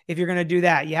alibi. If you're going to do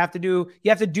that, you have to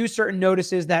do certain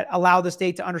notices that allow the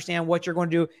state to understand what you're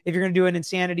going to do. If you're going to do an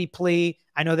insanity plea,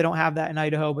 I know they don't have that in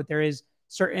Idaho, but there is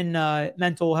certain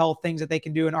mental health things that they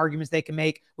can do and arguments they can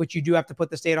make, which you do have to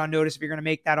put the state on notice if you're going to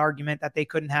make that argument that they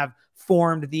couldn't have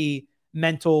formed the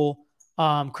mental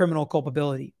criminal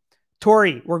culpability.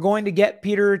 Tori, we're going to get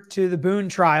Peter to the Boone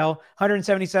trial,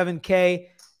 $177K.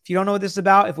 If you don't know what this is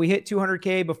about, if we hit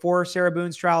 200K before Sarah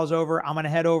Boone's trial is over, I'm going to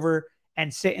head over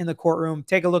and sit in the courtroom,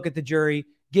 take a look at the jury,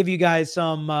 give you guys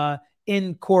some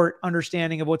in-court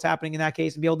understanding of what's happening in that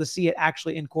case and be able to see it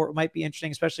actually in court. It might be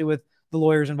interesting, especially with the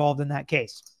lawyers involved in that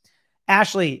case.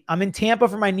 Ashley, I'm in Tampa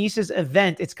for my niece's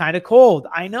event. It's kind of cold.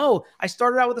 I know. I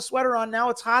started out with a sweater on. Now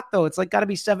it's hot, though. It's like got to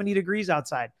be 70 degrees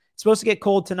outside. It's supposed to get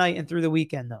cold tonight and through the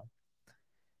weekend, though.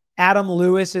 Adam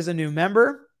Lewis is a new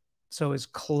member. So is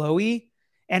Chloe.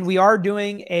 And we are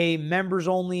doing a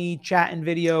members-only chat and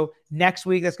video next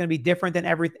week. That's going to be different than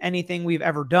anything we've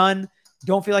ever done.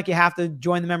 Don't feel like you have to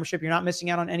join the membership. You're not missing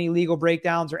out on any legal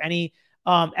breakdowns or any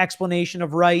explanation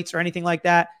of rights or anything like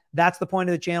that. That's the point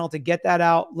of the channel, to get that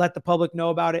out, let the public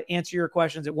know about it, answer your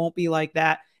questions. It won't be like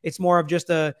that. It's more of just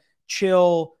a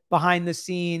chill,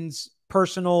 behind-the-scenes,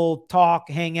 personal talk,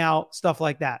 hangout, stuff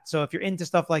like that. So if you're into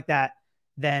stuff like that,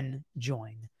 then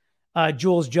join.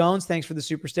 Jules Jones, thanks for the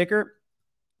super sticker.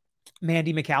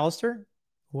 Mandy McAllister,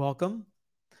 welcome.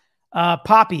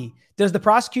 Poppy, does the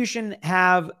prosecution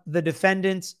have the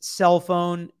defendant's cell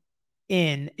phone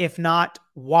in? If not,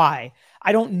 why?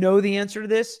 I don't know the answer to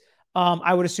this.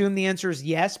 I would assume the answer is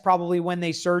yes. Probably when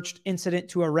they searched incident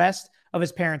to arrest of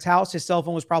his parents' house, his cell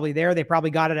phone was probably there. They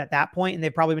probably got it at that point, and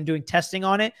they've probably been doing testing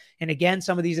on it. And again,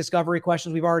 some of these discovery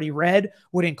questions we've already read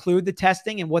would include the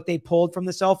testing and what they pulled from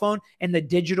the cell phone, and the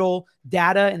digital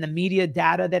data and the media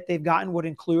data that they've gotten would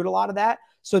include a lot of that.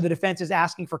 So the defense is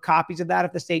asking for copies of that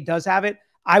if the state does have it.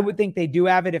 I would think they do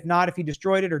have it. If not, if he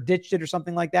destroyed it or ditched it or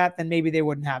something like that, then maybe they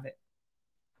wouldn't have it.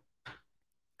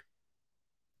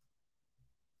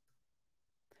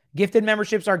 Gifted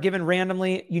memberships are given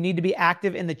randomly. You need to be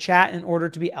active in the chat in order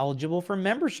to be eligible for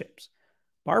memberships.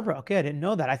 Barbara, okay, I didn't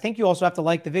know that. I think you also have to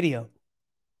like the video.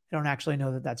 I don't actually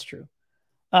know that that's true.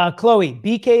 Chloe,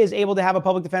 BK is able to have a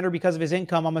public defender because of his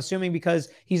income. I'm assuming because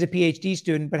he's a PhD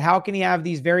student, but how can he have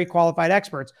these very qualified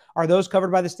experts? Are those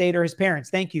covered by the state or his parents?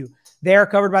 Thank you. They are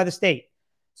covered by the state.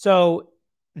 So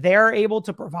they're able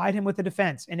to provide him with a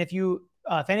defense. And if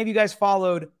any of you guys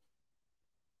followed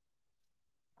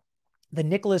the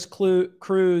Nicholas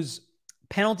Cruz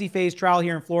penalty phase trial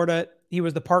here in Florida, he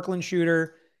was the Parkland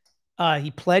shooter.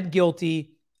 He pled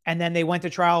guilty, and then they went to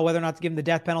trial whether or not to give him the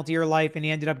death penalty or life, and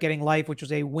he ended up getting life, which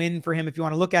was a win for him if you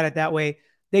want to look at it that way.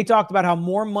 They talked about how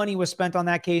more money was spent on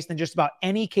that case than just about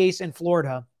any case in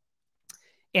Florida,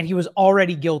 and he was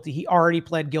already guilty. He already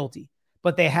pled guilty.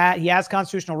 But he has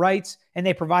constitutional rights, and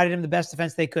they provided him the best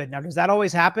defense they could. Now, does that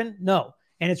always happen? No.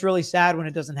 And it's really sad when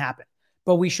it doesn't happen.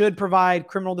 But we should provide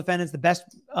criminal defendants the best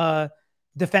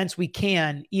defense we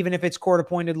can, even if it's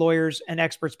court-appointed lawyers and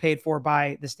experts paid for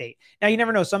by the state. Now, you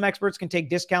never know. Some experts can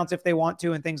take discounts if they want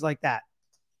to and things like that.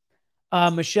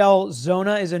 Michelle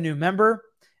Zona is a new member,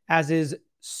 as is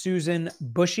Susan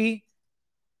Bushy.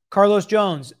 Carlos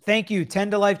Jones, thank you.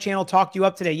 10 to Life channel talked you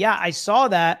up today. Yeah, I saw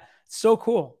that. So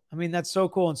cool. I mean, that's so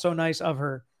cool and so nice of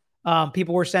her.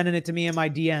 People were sending it to me in my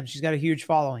DM. She's got a huge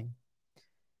following.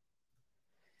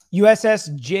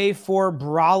 USS J4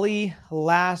 Brawley,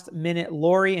 Last Minute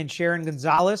Lori, and Sharon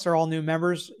Gonzalez are all new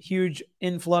members. Huge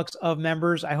influx of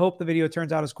members. I hope the video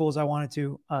turns out as cool as I want it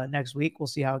to next week. We'll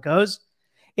see how it goes.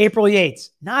 April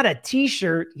Yates, not a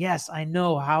t-shirt. Yes, I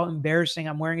know. How embarrassing.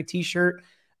 I'm wearing a t-shirt.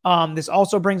 This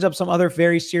also brings up some other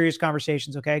very serious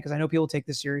conversations, okay? Because I know people take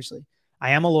this seriously.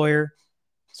 I am a lawyer.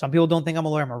 Some people don't think I'm a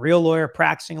lawyer. I'm a real lawyer,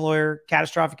 practicing lawyer,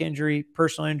 catastrophic injury,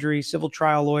 personal injury, civil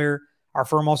trial lawyer. Our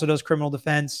firm also does criminal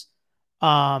defense. We're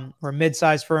a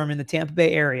mid-sized firm in the Tampa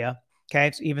Bay area.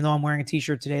 Okay. So even though I'm wearing a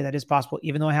t-shirt today, that is possible.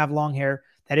 Even though I have long hair,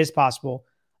 that is possible.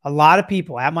 A lot of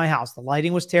people at my house, the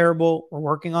lighting was terrible. We're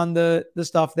working on the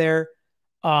stuff there.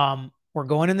 We're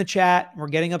going in the chat. We're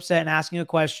getting upset and asking a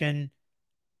question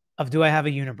of, do I have a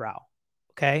unibrow?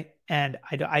 Okay. And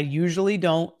I usually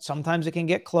don't. Sometimes it can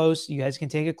get close. You guys can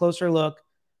take a closer look.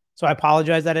 So I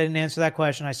apologize that I didn't answer that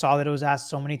question. I saw that it was asked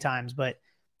so many times, but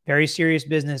very serious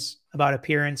business about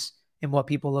appearance and what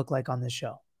people look like on this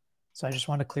show. So I just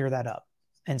want to clear that up.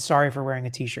 And sorry for wearing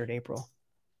a t-shirt, April.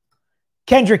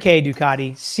 Kendra K.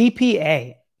 Ducati,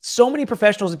 CPA. So many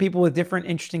professionals and people with different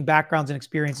interesting backgrounds and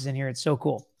experiences in here. It's so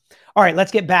cool. All right,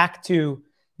 let's get back to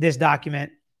this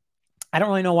document. I don't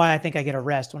really know why I think I get a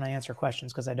rest when I answer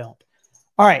questions, because I don't.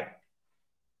 All right.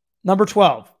 Number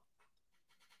 12.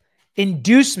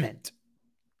 Inducement.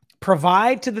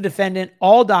 Provide to the defendant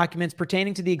all documents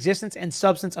pertaining to the existence and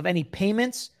substance of any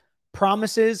payments,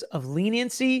 promises of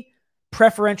leniency,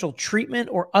 preferential treatment,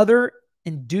 or other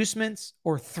inducements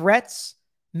or threats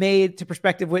made to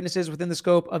prospective witnesses within the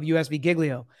scope of US v.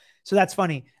 Giglio. So that's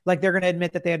funny. Like, they're going to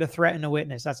admit that they had to threaten a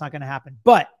witness. That's not going to happen.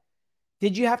 But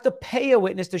did you have to pay a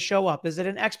witness to show up? Is it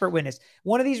an expert witness?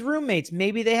 One of these roommates,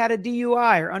 maybe they had a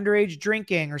DUI or underage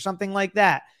drinking or something like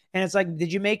that. And it's like,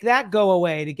 did you make that go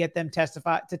away to get them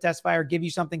testify or give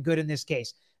you something good in this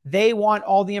case? They want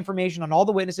all the information on all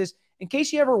the witnesses. In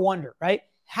case you ever wonder, right?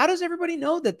 How does everybody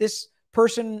know that this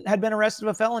person had been arrested of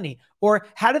a felony? Or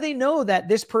how do they know that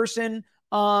this person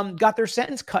got their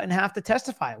sentence cut in half to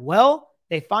testify? Well,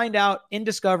 they find out in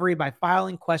discovery by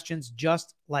filing questions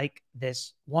just like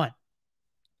this one.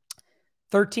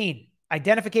 13,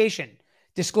 identification.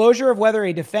 Disclosure of whether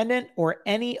a defendant or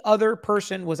any other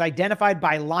person was identified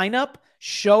by lineup,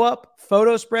 show up,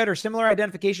 photo spread, or similar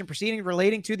identification proceeding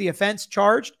relating to the offense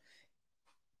charged,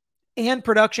 and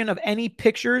production of any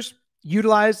pictures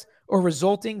utilized or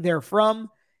resulting therefrom,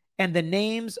 and the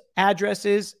names,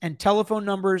 addresses, and telephone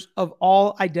numbers of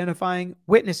all identifying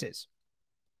witnesses.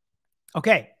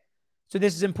 Okay, so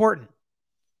this is important.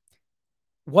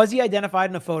 Was he identified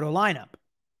in a photo lineup?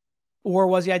 Or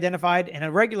was he identified in a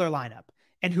regular lineup?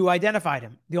 And who identified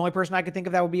him? The only person I could think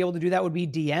of that would be able to do that would be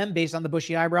DM, based on the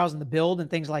bushy eyebrows and the build and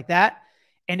things like that.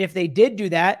 And if they did do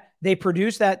that, they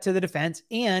produced that to the defense.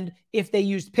 And if they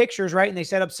used pictures, right, and they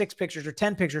set up 6 pictures or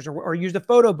 10 pictures or used a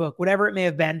photo book, whatever it may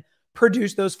have been,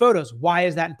 produce those photos. Why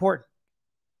is that important?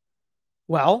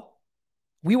 Well,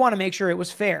 we want to make sure it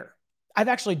was fair. I've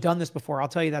actually done this before. I'll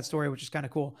tell you that story, which is kind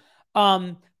of cool.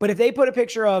 But if they put a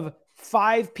picture of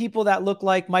 5 people that look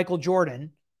like Michael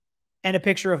Jordan and a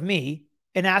picture of me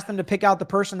and ask them to pick out the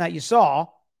person that you saw,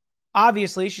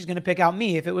 obviously she's going to pick out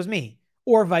me if it was me,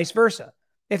 or vice versa.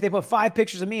 If they put 5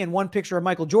 pictures of me and 1 picture of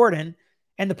Michael Jordan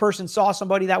and the person saw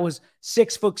somebody that was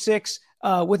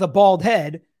 6'6" with a bald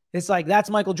head, it's like, that's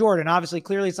Michael Jordan. Obviously,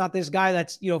 clearly it's not this guy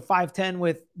that's, 5'10"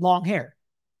 with long hair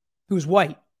who's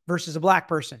white versus a black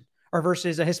person, or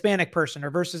versus a Hispanic person,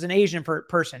 or versus an Asian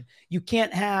person. You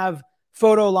can't have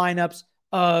photo lineups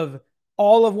of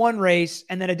all of one race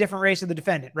and then a different race of the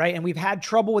defendant, right? And we've had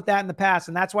trouble with that in the past.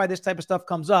 And that's why this type of stuff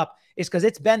comes up, is because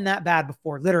it's been that bad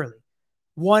before, literally.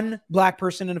 1 black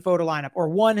person in a photo lineup, or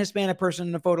 1 Hispanic person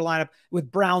in a photo lineup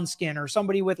with brown skin, or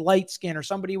somebody with light skin, or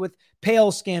somebody with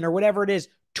pale skin, or whatever it is,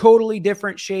 totally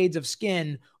different shades of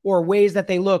skin, or ways that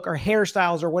they look, or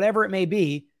hairstyles, or whatever it may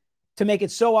be, to make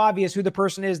it so obvious who the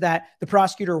person is that the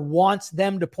prosecutor wants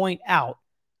them to point out,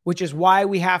 which is why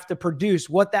we have to produce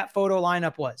what that photo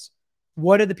lineup was.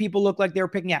 What did the people look like they were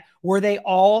picking at? Were they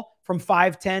all from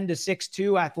 5'10" to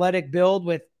 6'2", athletic build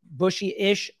with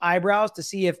bushy-ish eyebrows, to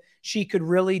see if she could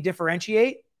really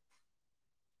differentiate?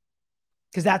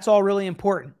 Because that's all really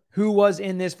important. Who was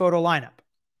in this photo lineup?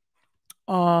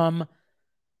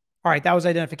 All right, that was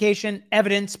identification.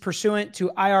 Evidence pursuant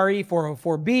to IRE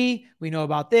 404B. We know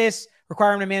about this.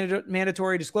 Requirement of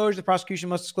mandatory disclosure. The prosecution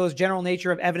must disclose general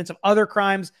nature of evidence of other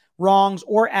crimes, wrongs,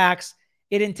 or acts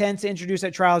it intends to introduce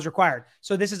at trial as required.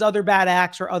 So this is other bad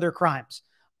acts or other crimes.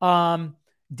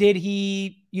 Did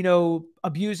he,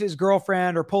 abuse his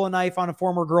girlfriend or pull a knife on a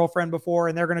former girlfriend before?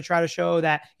 And they're going to try to show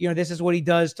that, this is what he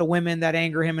does to women that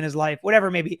anger him in his life, whatever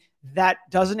it may be. That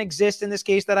doesn't exist in this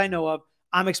case that I know of.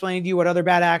 I'm explaining to you what other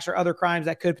bad acts or other crimes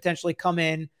that could potentially come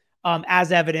in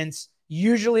as evidence,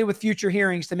 usually with future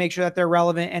hearings, to make sure that they're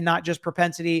relevant and not just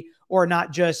propensity or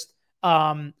not just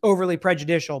overly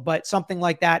prejudicial, but something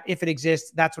like that. If it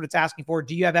exists, that's what it's asking for.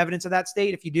 Do you have evidence of that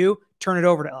state? If you do, turn it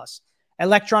over to us.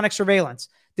 Electronic surveillance,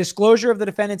 disclosure of the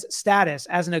defendant's status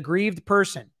as an aggrieved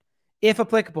person, if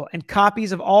applicable, and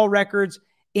copies of all records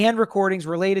and recordings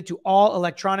related to all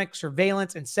electronic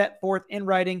surveillance and set forth in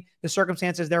writing the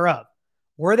circumstances thereof.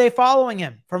 Were they following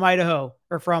him from Idaho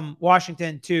or from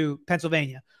Washington to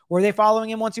Pennsylvania? Were they following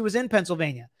him once he was in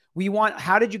Pennsylvania?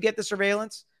 How did you get the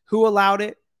surveillance? Who allowed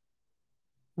it?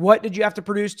 What did you have to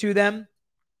produce to them?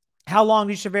 How long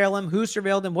did you surveil him? Who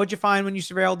surveilled him? What'd you find when you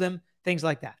surveilled him? Things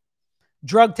like that.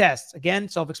 Drug tests, again,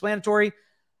 self-explanatory.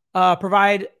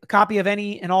 Provide a copy of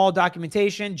any and all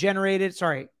documentation generated.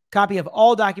 Copy of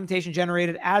all documentation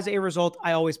generated as a result.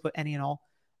 I always put any and all.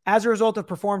 As a result of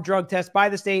performed drug tests by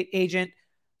the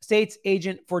state's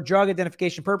agent for drug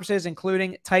identification purposes,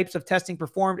 including types of testing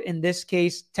performed, in this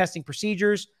case, testing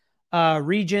procedures,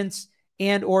 reagents,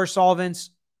 and or solvents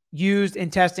used in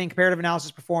testing, comparative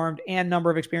analysis performed, and number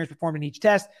of experiments performed in each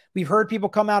test. We've heard people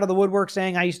come out of the woodwork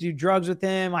saying, I used to do drugs with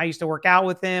him, I used to work out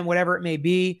with him, whatever it may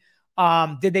be.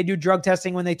 Did they do drug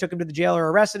testing when they took him to the jail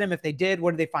or arrested him? If they did,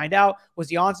 what did they find out? Was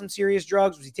he on some serious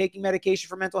drugs? Was he taking medication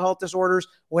for mental health disorders?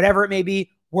 Whatever it may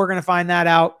be, we're going to find that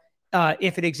out.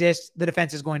 If it exists, the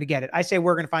defense is going to get it. I say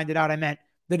we're going to find it out. I meant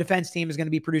the defense team is going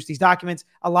to be produced these documents.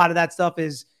 A lot of that stuff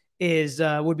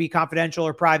would be confidential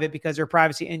or private because there are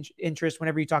privacy interests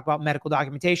whenever you talk about medical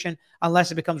documentation.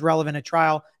 Unless it becomes relevant at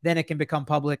trial, then it can become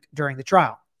public during the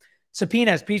trial.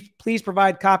 Subpoenas. Please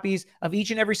provide copies of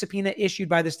each and every subpoena issued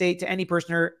by the state to any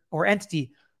person or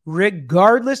entity,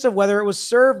 regardless of whether it was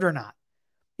served or not.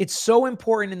 It's so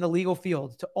important in the legal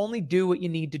field to only do what you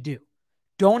need to do.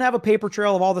 Don't have a paper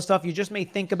trail of all the stuff you just may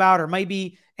think about or might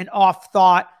be an off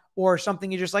thought or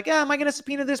something you're just like, am I going to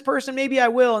subpoena this person? Maybe I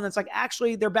will. And it's like,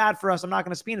 actually, they're bad for us. I'm not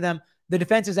going to subpoena them. The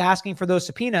defense is asking for those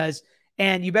subpoenas.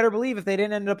 And you better believe if they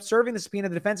didn't end up serving the subpoena,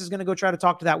 the defense is going to go try to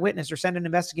talk to that witness or send an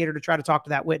investigator to try to talk to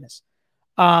that witness.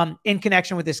 In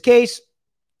connection with this case,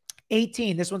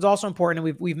 18, this one's also important,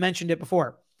 and we've mentioned it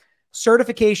before.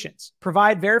 Certifications.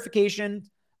 Provide verification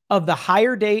of the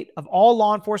hire date of all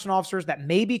law enforcement officers that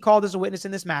may be called as a witness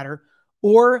in this matter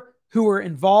or who were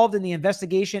involved in the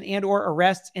investigation and or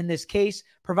arrests in this case.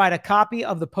 Provide a copy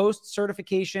of the post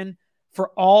certification for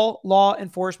all law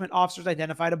enforcement officers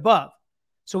identified above.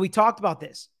 So we talked about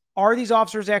this. Are these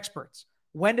officers experts?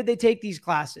 When did they take these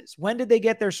classes? When did they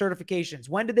get their certifications?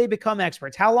 When did they become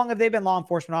experts? How long have they been law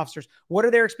enforcement officers? What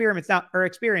are their experience?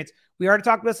 We already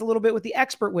talked about this a little bit with the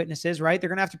expert witnesses, right? They're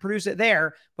going to have to produce it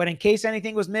there. But in case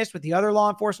anything was missed with the other law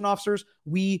enforcement officers,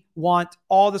 we want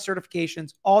all the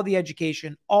certifications, all the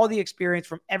education, all the experience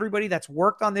from everybody that's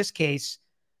worked on this case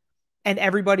and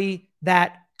everybody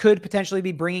that could potentially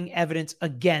be bringing evidence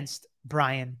against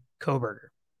Bryan Kohberger.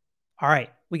 All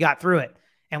right, we got through it.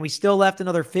 And we still left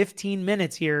another 15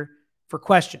 minutes here for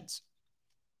questions.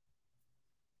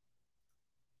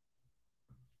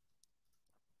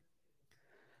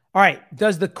 All right.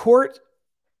 Does the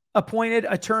court-appointed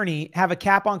attorney have a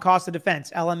cap on cost of defense,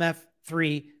 LMF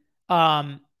 3?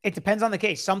 It depends on the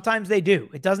case. Sometimes they do.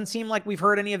 It doesn't seem like we've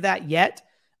heard any of that yet.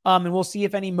 And we'll see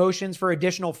if any motions for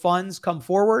additional funds come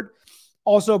forward.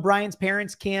 Also, Bryan's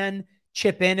parents can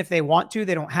chip in if they want to.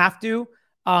 They don't have to.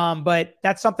 But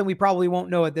that's something we probably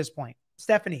won't know at this point.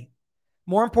 Stephanie,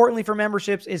 more importantly for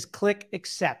memberships is click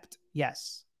accept.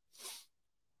 Yes.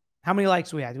 How many likes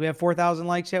do we have? Do we have 4,000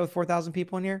 likes yet with 4,000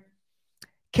 people in here?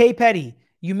 K Petty,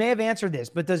 you may have answered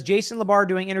this, but does Jason LeBar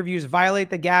doing interviews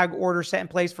violate the gag order set in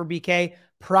place for BK?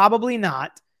 Probably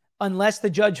not, unless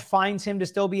the judge finds him to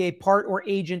still be a part or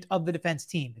agent of the defense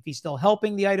team. If he's still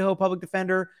helping the Idaho public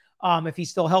defender, if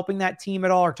he's still helping that team at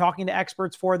all or talking to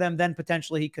experts for them, then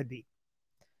potentially he could be.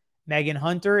 Megan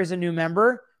Hunter is a new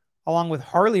member, along with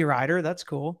Harley Ryder. That's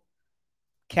cool.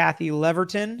 Kathy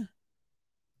Leverton.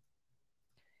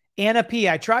 Anna P.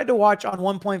 I tried to watch on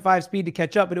 1.5 speed to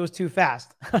catch up, but it was too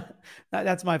fast.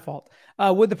 That's my fault.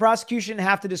 Would the prosecution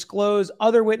have to disclose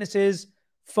other witnesses'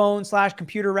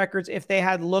 phone/computer records if they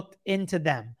had looked into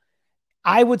them?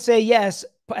 I would say yes,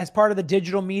 as part of the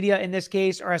digital media in this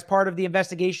case, or as part of the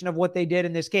investigation of what they did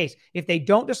in this case. If they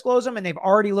don't disclose them and they've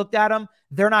already looked at them,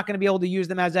 they're not going to be able to use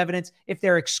them as evidence. If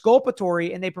they're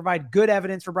exculpatory and they provide good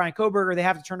evidence for Bryan Kohberger, they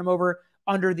have to turn them over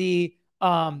under the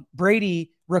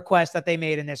Brady request that they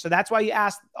made in this. So that's why you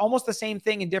ask almost the same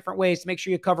thing in different ways to make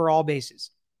sure you cover all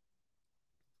bases.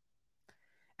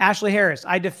 Ashley Harris,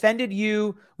 I defended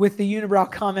you with the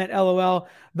unibrow comment, LOL.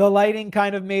 The lighting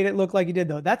kind of made it look like you did,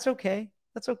 though. That's okay.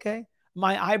 That's okay.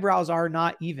 My eyebrows are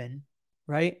not even,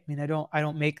 right? I mean, I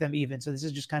don't make them even. So this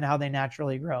is just kind of how they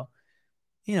naturally grow.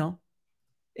 You know,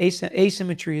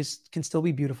 asymmetry can still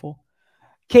be beautiful.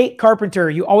 Kate Carpenter,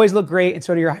 you always look great, and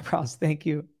so do your eyebrows. Thank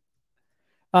you.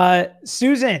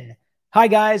 Susan, hi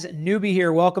guys, newbie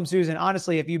here. Welcome, Susan.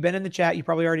 Honestly, if you've been in the chat, you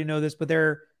probably already know this, but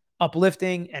they're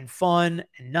uplifting and fun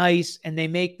and nice, and they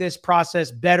make this process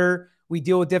better. We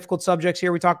deal with difficult subjects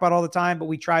here we talk about all the time, but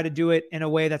we try to do it in a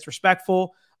way that's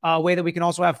respectful, a way that we can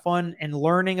also have fun and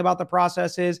learning about the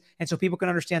processes, and so people can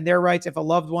understand their rights. If a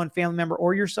loved one, family member,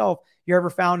 or yourself, you're ever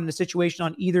found in a situation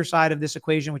on either side of this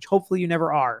equation, which hopefully you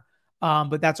never are,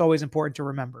 but that's always important to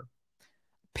remember.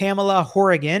 Pamela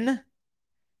Horrigan,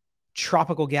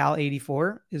 Tropical Gal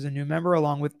 84 is a new member,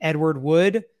 along with Edward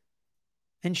Wood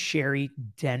and Sherry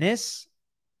Dennis.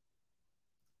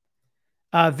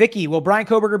 Vicky, will Bryan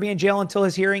Kohberger be in jail until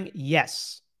his hearing?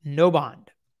 Yes. No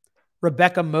bond.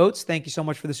 Rebecca Moats, thank you so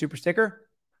much for the super sticker.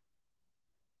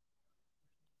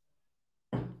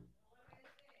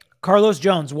 Carlos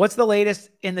Jones, what's the latest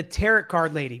in the tarot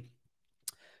card lady?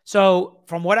 So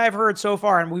from what I've heard so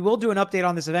far, and we will do an update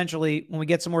on this eventually when we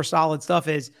get some more solid stuff,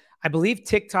 is I believe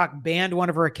TikTok banned one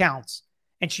of her accounts,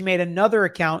 and she made another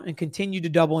account and continued to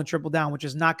double and triple down, which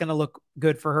is not going to look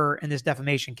good for her in this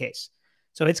defamation case.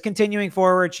 So it's continuing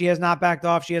forward. She has not backed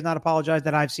off. She has not apologized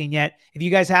that I've seen yet. If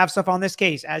you guys have stuff on this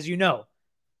case, as you know,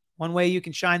 one way you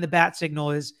can shine the bat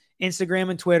signal is Instagram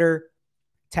and Twitter.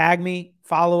 Tag me,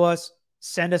 follow us,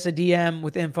 send us a DM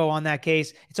with info on that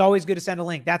case. It's always good to send a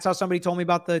link. That's how somebody told me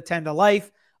about the 10 to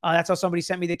life. That's how somebody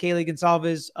sent me the Kaylee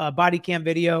Goncalves body cam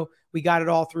video. We got it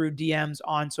all through DMs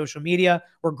on social media.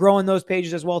 We're growing those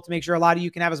pages as well to make sure a lot of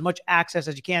you can have as much access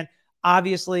as you can.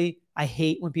 Obviously, I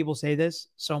hate when people say this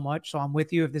so much, so I'm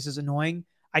with you if this is annoying.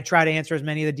 I try to answer as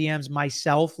many of the DMs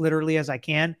myself, literally, as I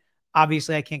can.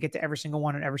 Obviously, I can't get to every single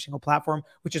one on every single platform,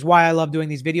 which is why I love doing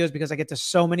these videos, because I get to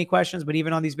so many questions, but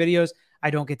even on these videos,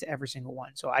 I don't get to every single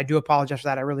one. So I do apologize for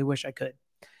that. I really wish I could.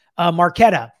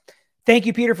 Marquetta, thank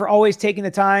you, Peter, for always taking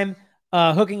the time,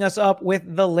 hooking us up with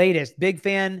the latest. Big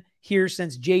fan here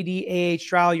since JDAH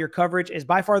trial. Your coverage is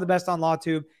by far the best on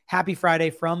LawTube. Happy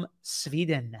Friday from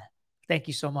Sweden. Thank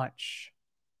you so much.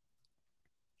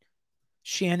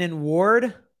 Shannon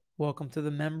Ward, welcome to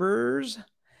the members.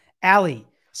 Allie,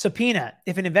 subpoena.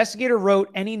 If an investigator wrote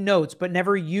any notes but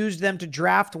never used them to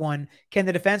draft one, can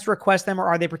the defense request them, or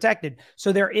are they protected?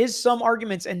 So there is some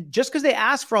arguments, and just because they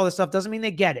ask for all this stuff doesn't mean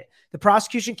they get it. The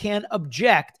prosecution can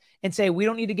object and say, we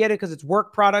don't need to get it because it's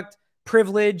work product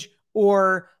privilege,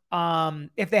 or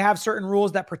if they have certain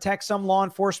rules that protect some law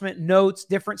enforcement notes.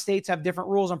 Different states have different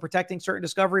rules on protecting certain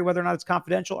discovery, whether or not it's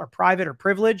confidential or private or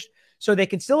privileged. So they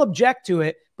can still object to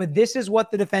it, but this is what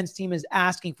the defense team is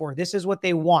asking for. This is what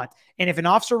they want. And if an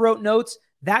officer wrote notes,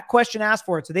 that question asked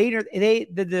for it. So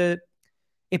it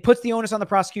puts the onus on the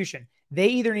prosecution. They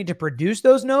either need to produce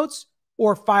those notes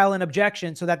or file an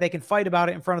objection so that they can fight about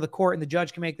it in front of the court, and the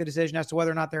judge can make the decision as to whether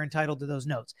or not they're entitled to those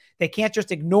notes. They can't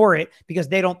just ignore it because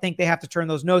they don't think they have to turn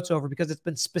those notes over because it's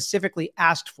been specifically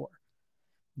asked for.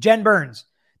 Jen Burns,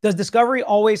 does discovery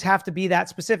always have to be that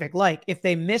specific? Like, if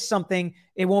they miss something,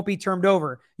 it won't be turned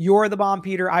over. You're the bomb,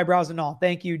 Peter, eyebrows and all.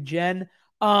 Thank you, Jen.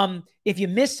 If you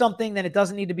miss something, then it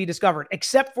doesn't need to be discovered,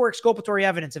 except for exculpatory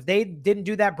evidence. If they didn't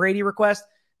do that Brady request,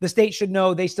 the state should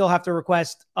know they still have to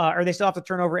request, or they still have to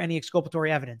turn over any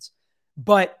exculpatory evidence.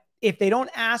 But if they don't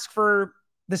ask for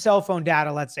the cell phone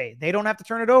data, let's say, they don't have to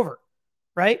turn it over,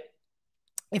 right?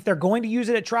 If they're going to use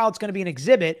it at trial, it's going to be an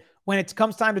exhibit. When it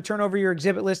comes time to turn over your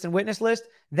exhibit list and witness list,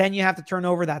 then you have to turn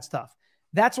over that stuff.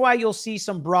 That's why you'll see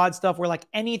some broad stuff where, like,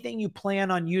 anything you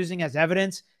plan on using as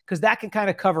evidence, because that can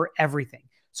kind of cover everything.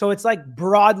 So it's like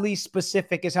broadly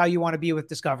specific is how you want to be with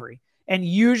discovery. And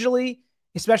usually,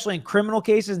 especially in criminal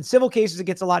cases and civil cases, it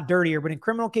gets a lot dirtier. But in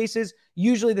criminal cases,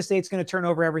 usually the state's going to turn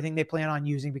over everything they plan on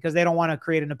using because they don't want to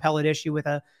create an appellate issue with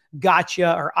a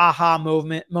gotcha or aha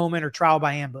moment or trial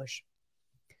by ambush.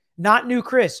 Not new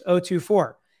Chris,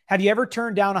 024. Have you ever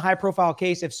turned down a high-profile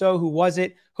case? If so, who was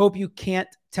it? Hope you can't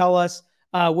tell us.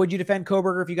 Would you defend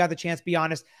Kohberger if you got the chance? Be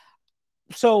honest.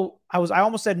 So I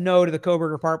almost said no to the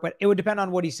Kohberger part, but it would depend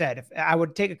on what he said. If I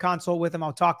would take a consult with him,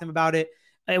 I'll talk to him about it.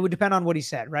 It would depend on what he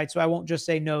said, right? So I won't just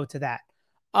say no to that.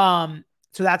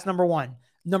 So that's number one.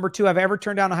 Number two, have I ever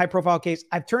turned down a high-profile case?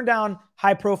 I've turned down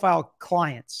high-profile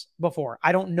clients before.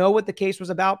 I don't know what the case was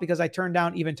about because I turned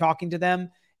down even talking to them.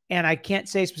 And I can't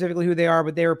say specifically who they are,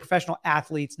 but they were professional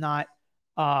athletes, not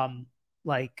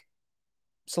like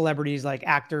celebrities, like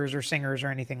actors or singers or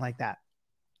anything like that.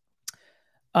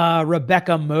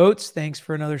 Rebecca Moats, thanks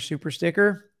for another super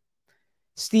sticker.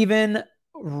 Stephen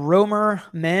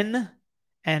Romer-Men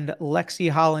and Lexi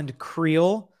Holland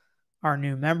Creel are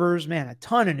new members. Man, a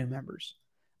ton of new members.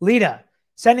 Lita,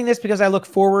 sending this because I look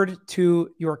forward to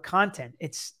your content.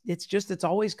 It's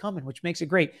always coming, which makes it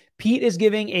great. Pete is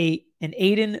giving an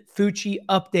Aiden Fucci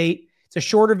update. It's a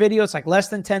shorter video. It's like less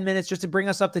than 10 minutes just to bring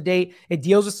us up to date. It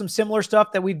deals with some similar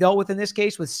stuff that we've dealt with in this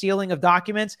case with sealing of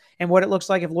documents and what it looks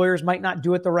like if lawyers might not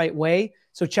do it the right way.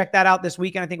 So check that out this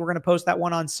weekend. I think we're going to post that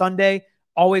one on Sunday.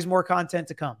 Always more content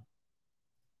to come.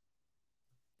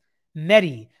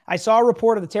 Medi, I saw a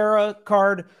report of the tarot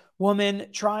card woman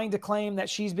trying to claim that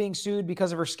she's being sued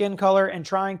because of her skin color and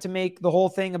trying to make the whole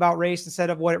thing about race instead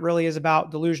of what it really is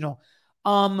about, delusional.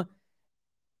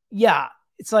 Yeah,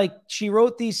 it's like she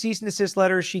wrote these cease and desist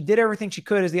letters. She did everything she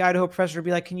could as the Idaho professor to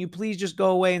be like, can you please just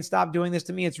go away and stop doing this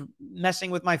to me? It's messing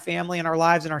with my family and our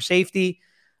lives and our safety.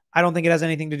 I don't think it has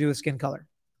anything to do with skin color.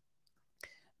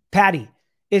 Patty,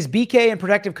 is BK in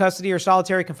protective custody or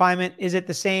solitary confinement? Is it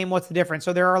the same? What's the difference?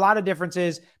 So there are a lot of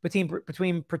differences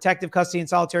between protective custody and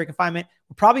solitary confinement.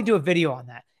 We'll probably do a video on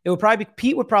that.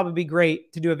 Pete would probably be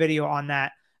great to do a video on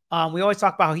that. We always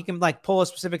talk about how he can like pull a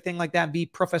specific thing like that and be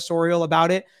professorial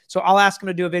about it. So I'll ask him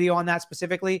to do a video on that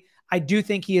specifically. I do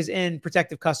think he is in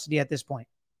protective custody at this point.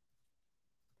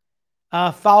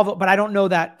 Falvo, but I don't know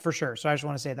that for sure. So I just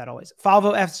want to say that always.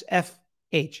 Falvo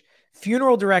FH.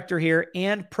 Funeral director here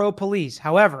and pro-police.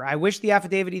 However, I wish the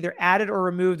affidavit either added or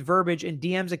removed verbiage in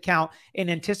DM's account in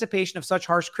anticipation of such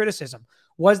harsh criticism.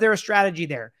 Was there a strategy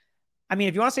there? I mean,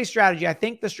 if you want to say strategy, I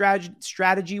think the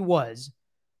strategy was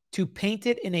to paint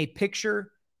it in a picture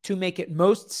to make it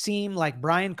most seem like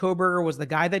Bryan Kohberger was the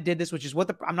guy that did this, which is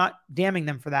what I'm not damning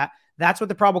them for that. That's what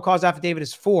the probable cause affidavit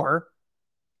is for.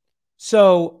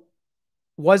 So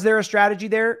was there a strategy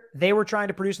there? They were trying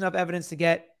to produce enough evidence to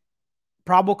get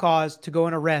probable cause to go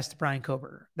and arrest Bryan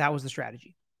Kohberger. That was the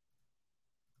strategy.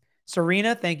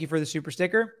 Serena, thank you for the super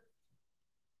sticker.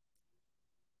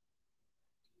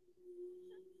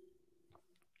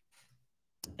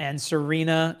 And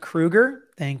Serena Kruger,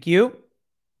 thank you.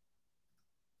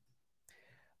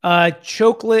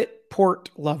 Chocolate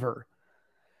Port Lover.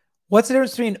 What's the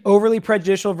difference between overly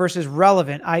prejudicial versus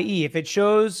relevant, i.e., if it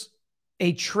shows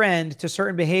a trend to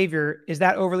certain behavior, is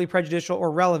that overly prejudicial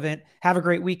or relevant? Have a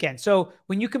great weekend. So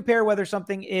when you compare whether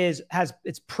something has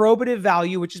its probative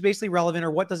value, which is basically relevant,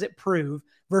 or what does it prove,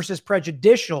 versus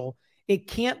prejudicial, it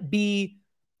can't be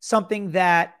something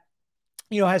that,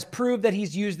 has proved that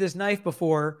he's used this knife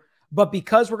before, but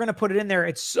because we're going to put it in there,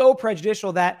 it's so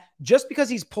prejudicial that just because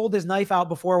he's pulled his knife out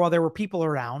before while there were people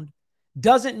around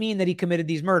doesn't mean that he committed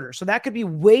these murders. So that could be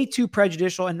way too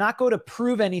prejudicial and not go to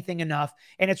prove anything enough.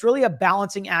 And it's really a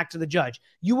balancing act to the judge.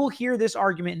 You will hear this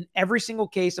argument in every single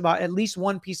case about at least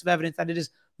one piece of evidence that it is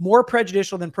more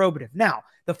prejudicial than probative. Now,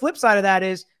 the flip side of that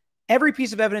is every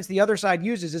piece of evidence the other side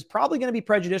uses is probably going to be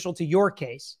prejudicial to your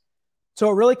case. So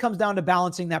it really comes down to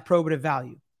balancing that probative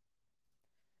value.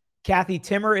 Kathy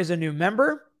Timmer is a new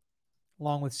member,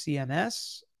 along with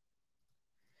CMS.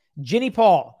 Ginny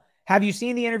Paul. Have you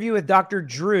seen the interview with Dr.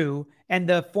 Drew and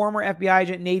the former FBI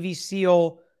agent Navy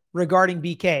SEAL regarding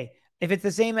BK? If it's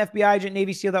the same FBI agent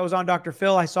Navy SEAL that was on Dr.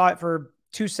 Phil, I saw it for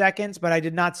 2 seconds, but I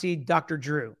did not see Dr.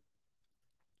 Drew.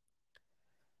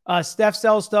 Steph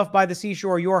sells stuff by the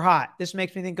seashore. You're hot. This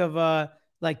makes me think of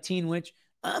like Teen Witch.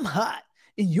 I'm hot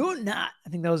and you're not. I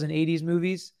think that was in 80s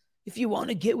movies. If you want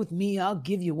to get with me, I'll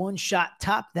give you one shot.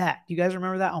 Top that. Do you guys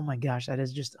remember that? Oh my gosh, that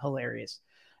is just hilarious.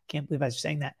 Can't believe I was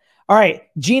saying that. All right,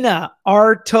 Gina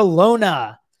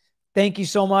Artolona. Thank you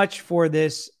so much for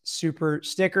this super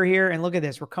sticker here. And look at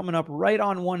this. We're coming up right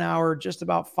on 1 hour, just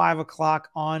about 5 o'clock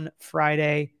on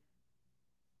Friday.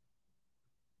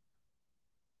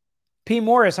 P.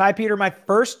 Morris. Hi, Peter. My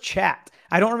first chat.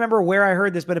 I don't remember where I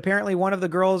heard this, but apparently one of the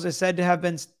girls is said to have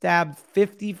been stabbed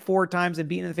 54 times and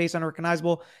beaten in the face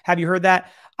unrecognizable. Have you heard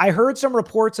that? I heard some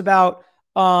reports about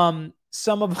some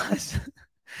of us.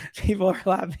 People are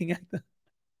laughing at the.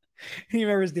 You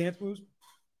remember his dance moves?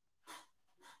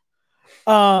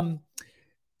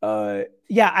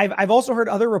 Yeah, I've also heard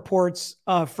other reports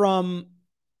from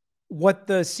what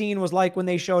the scene was like when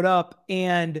they showed up,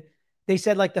 and they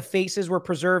said like the faces were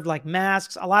preserved like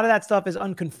masks. A lot of that stuff is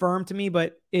unconfirmed to me,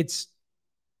 but it's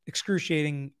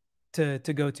excruciating to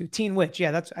go to. Teen Witch.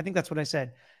 Yeah, I think that's what I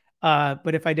said.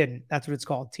 But if I didn't, that's what it's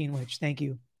called. Teen Witch. Thank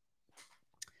you.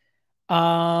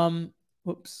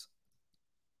 Whoops.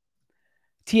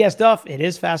 TS Duff. It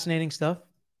is fascinating stuff.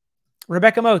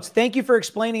 Rebecca Motes, thank you for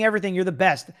explaining everything. You're the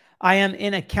best. I am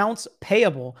in accounts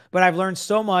payable, but I've learned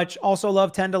so much. Also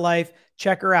love 10 to Life.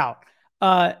 Check her out.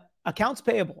 Accounts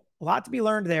payable, a lot to be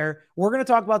learned there. We're going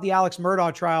to talk about the Alex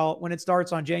Murdaugh trial when it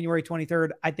starts on January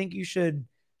 23rd. I think you should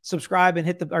subscribe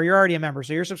and or you're already a member.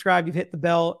 So you're subscribed, you've hit the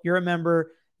bell, you're a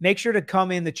member. Make sure to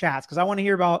come in the chats because I want to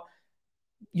hear about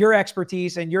your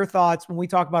expertise and your thoughts when we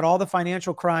talk about all the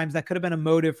financial crimes that could have been a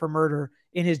motive for murder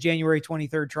in his January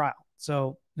 23rd trial.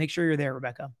 So make sure you're there,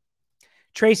 Rebecca.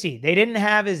 Tracy, they didn't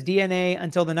have his DNA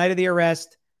until the night of the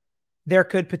arrest. There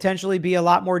could potentially be a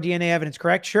lot more DNA evidence,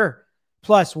 correct? Sure.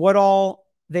 Plus, what all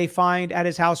they find at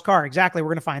his house car. Exactly. We're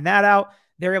going to find that out.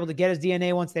 They're able to get his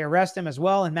DNA once they arrest him as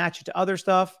well and match it to other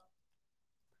stuff.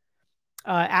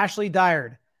 Ashley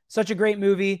Dyard, such a great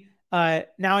movie.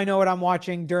 Now I know what I'm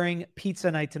watching during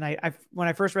pizza night tonight. When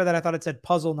I first read that, I thought it said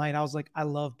puzzle night. I was like, I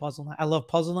love puzzle night. I love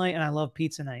puzzle night and I love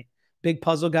pizza night. Big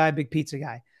puzzle guy, big pizza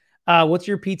guy. What's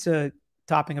your pizza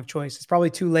topping of choice? It's probably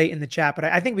too late in the chat, but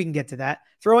I think we can get to that.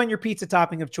 Throw in your pizza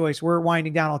topping of choice. We're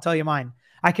winding down. I'll tell you mine.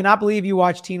 I cannot believe you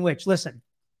watch Teen Witch. Listen,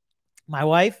 my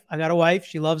wife, I got a wife.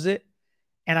 She loves it.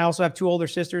 And I also have two older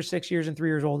sisters, 6 years and 3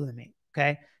 years older than me.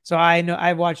 Okay. So I know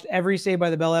I've watched every Saved by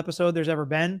the Bell episode there's ever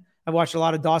been. I've watched a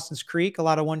lot of Dawson's Creek, a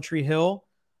lot of One Tree Hill,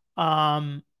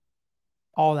 all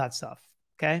that stuff.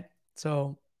 Okay.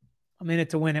 So I'm in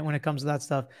it to win it when it comes to that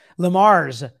stuff.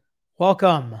 Lamar's,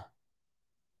 welcome.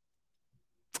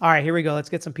 All right, here we go. Let's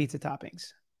get some pizza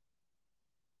toppings.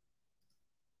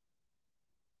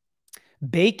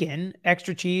 Bacon,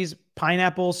 extra cheese,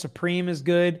 pineapple, supreme is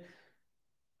good.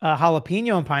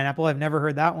 Jalapeno and pineapple. I've never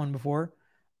heard that one before.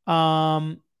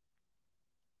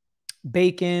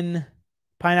 Bacon,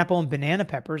 pineapple, and banana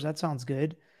peppers. That sounds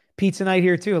good. Pizza night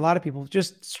here too. A lot of people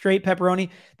just straight pepperoni.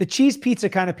 The cheese pizza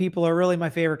kind of people are really my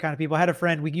favorite kind of people. I had a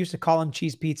friend, we used to call him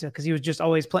cheese pizza because he was just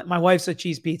always my wife's a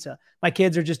cheese pizza. My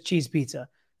kids are just cheese pizza.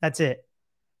 That's it.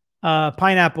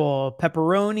 Pineapple,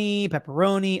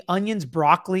 pepperoni, onions,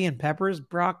 broccoli, and peppers.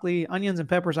 Broccoli, onions, and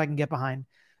peppers I can get behind.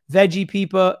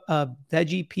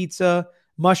 Veggie pizza,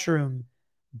 mushroom,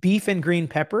 beef and green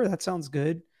pepper. That sounds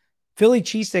good. Philly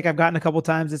cheesesteak I've gotten a couple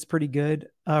times. It's pretty good.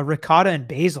 Ricotta and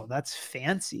basil. That's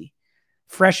fancy.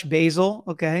 Fresh basil.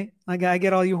 Okay. I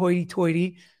get all you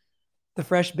hoity-toity. The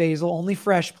fresh basil. Only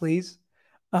fresh, please.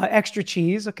 Extra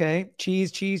cheese. Okay.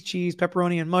 Cheese,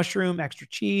 pepperoni and mushroom. Extra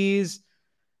cheese.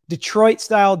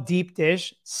 Detroit-style deep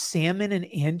dish. Salmon and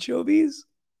anchovies.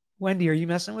 Wendy, are you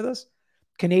messing with us?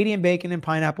 Canadian bacon and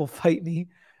pineapple. Fight me.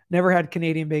 Never had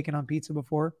Canadian bacon on pizza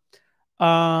before.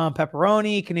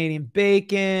 Pepperoni, Canadian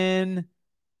bacon,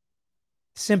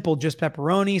 simple, just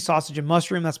pepperoni, sausage and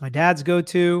mushroom. That's my dad's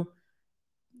go-to.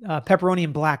 Pepperoni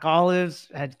and black olives.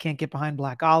 I can't get behind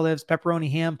black olives. Pepperoni,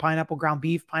 ham, pineapple, ground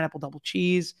beef, pineapple, double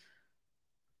cheese.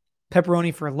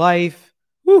 Pepperoni for life.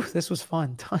 Woo, this was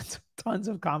fun. Tons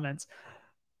of comments.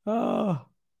 Oh,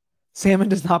 salmon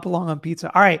does not belong on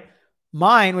pizza. All right.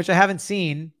 Mine, which I haven't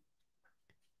seen,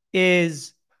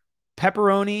 is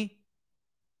pepperoni,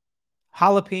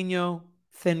 jalapeno,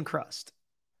 thin crust.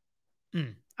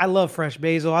 I love fresh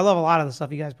basil. I love a lot of the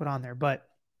stuff you guys put on there, but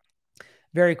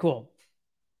very cool.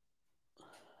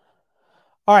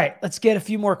 All right, let's get a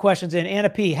few more questions in. Anna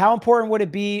P., how important would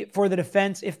it be for the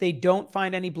defense if they don't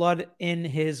find any blood in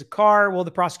his car? Well,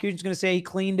 the prosecution's going to say he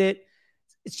cleaned it.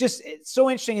 It's so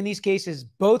interesting in these cases.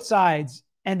 Both sides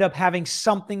end up having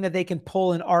something that they can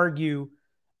pull and argue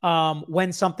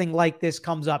when something like this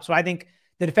comes up. So I think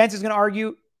the defense is going to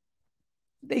argue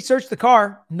they searched the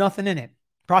car, nothing in it.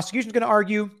 Prosecution's going to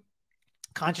argue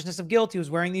consciousness of guilt. He was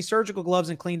wearing these surgical gloves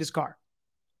and cleaned his car.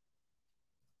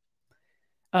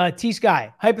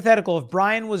 T-Sky, hypothetical, if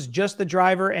Bryan was just the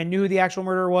driver and knew who the actual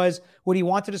murderer was, would he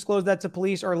want to disclose that to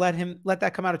police or let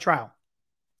that come out of trial?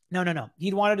 No.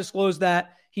 He'd want to disclose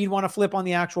that. He'd want to flip on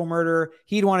the actual murderer.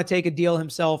 He'd want to take a deal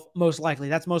himself, most likely.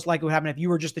 That's most likely what happened if you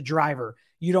were just a driver.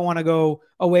 You don't want to go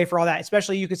away for all that.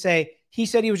 Especially you could say, he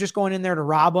said he was just going in there to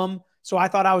rob him. So I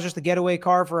thought I was just a getaway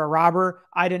car for a robber.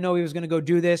 I didn't know he was going to go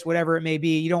do this, whatever it may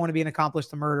be. You don't want to be an accomplice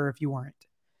to murder if you weren't.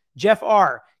 Jeff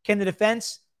R., can the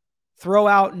defense throw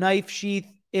out knife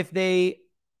sheath if the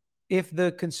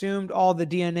consumed all the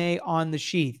DNA on the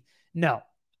sheath? No,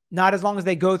 not as long as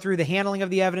they go through the handling of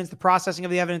the evidence, the processing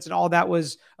of the evidence, and all that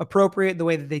was appropriate, the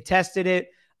way that they tested it.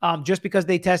 Just because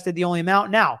they tested the only amount.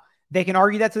 Now, they can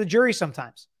argue that to the jury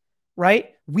sometimes,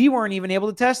 right? We weren't even able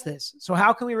to test this. So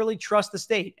how can we really trust the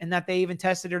state and that they even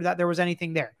tested it or that there was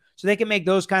anything there? So they can make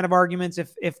those kind of arguments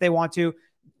if they want to.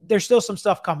 There's still some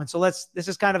stuff coming. So this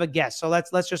is kind of a guess. So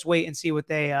let's just wait and see what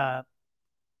they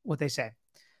say.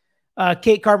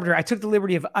 Kate Carpenter, I took the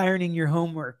liberty of ironing your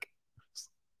homework.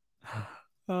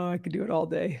 Oh, I could do it all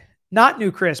day. Not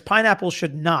new Chris. Pineapple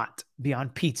should not be on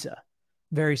pizza.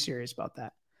 Very serious about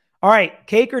that. All right.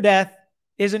 Cake or Death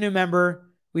is a new member.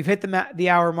 We've hit the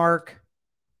hour mark.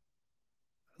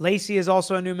 Lacey is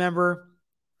also a new member.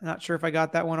 I'm not sure if I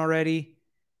got that one already.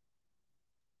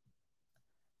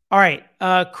 All right.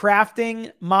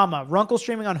 Crafting Mama. Runkle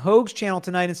streaming on Hoag's channel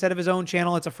tonight instead of his own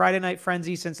channel. It's a Friday night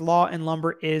frenzy since Law and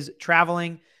Lumber is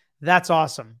traveling. That's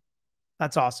awesome.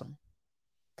 That's awesome.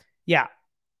 Yeah.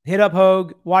 Hit up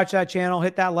Hoag. Watch that channel.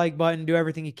 Hit that like button. Do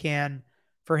everything you can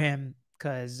for him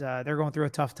because they're going through a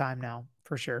tough time now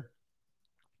for sure.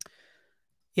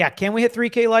 Yeah. Can we hit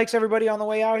 3K likes, everybody, on the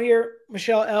way out here?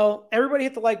 Michelle L. Everybody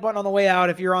hit the like button on the way out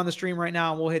if you're on the stream right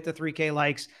now, and we'll hit the 3K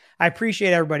likes. I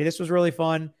appreciate everybody. This was really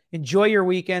fun. Enjoy your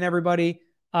weekend, everybody.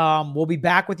 We'll be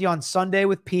back with you on Sunday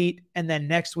with Pete, and then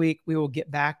next week we will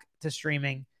get back to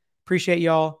streaming. Appreciate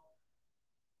y'all.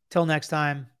 Till next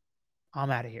time,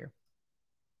 I'm out of here.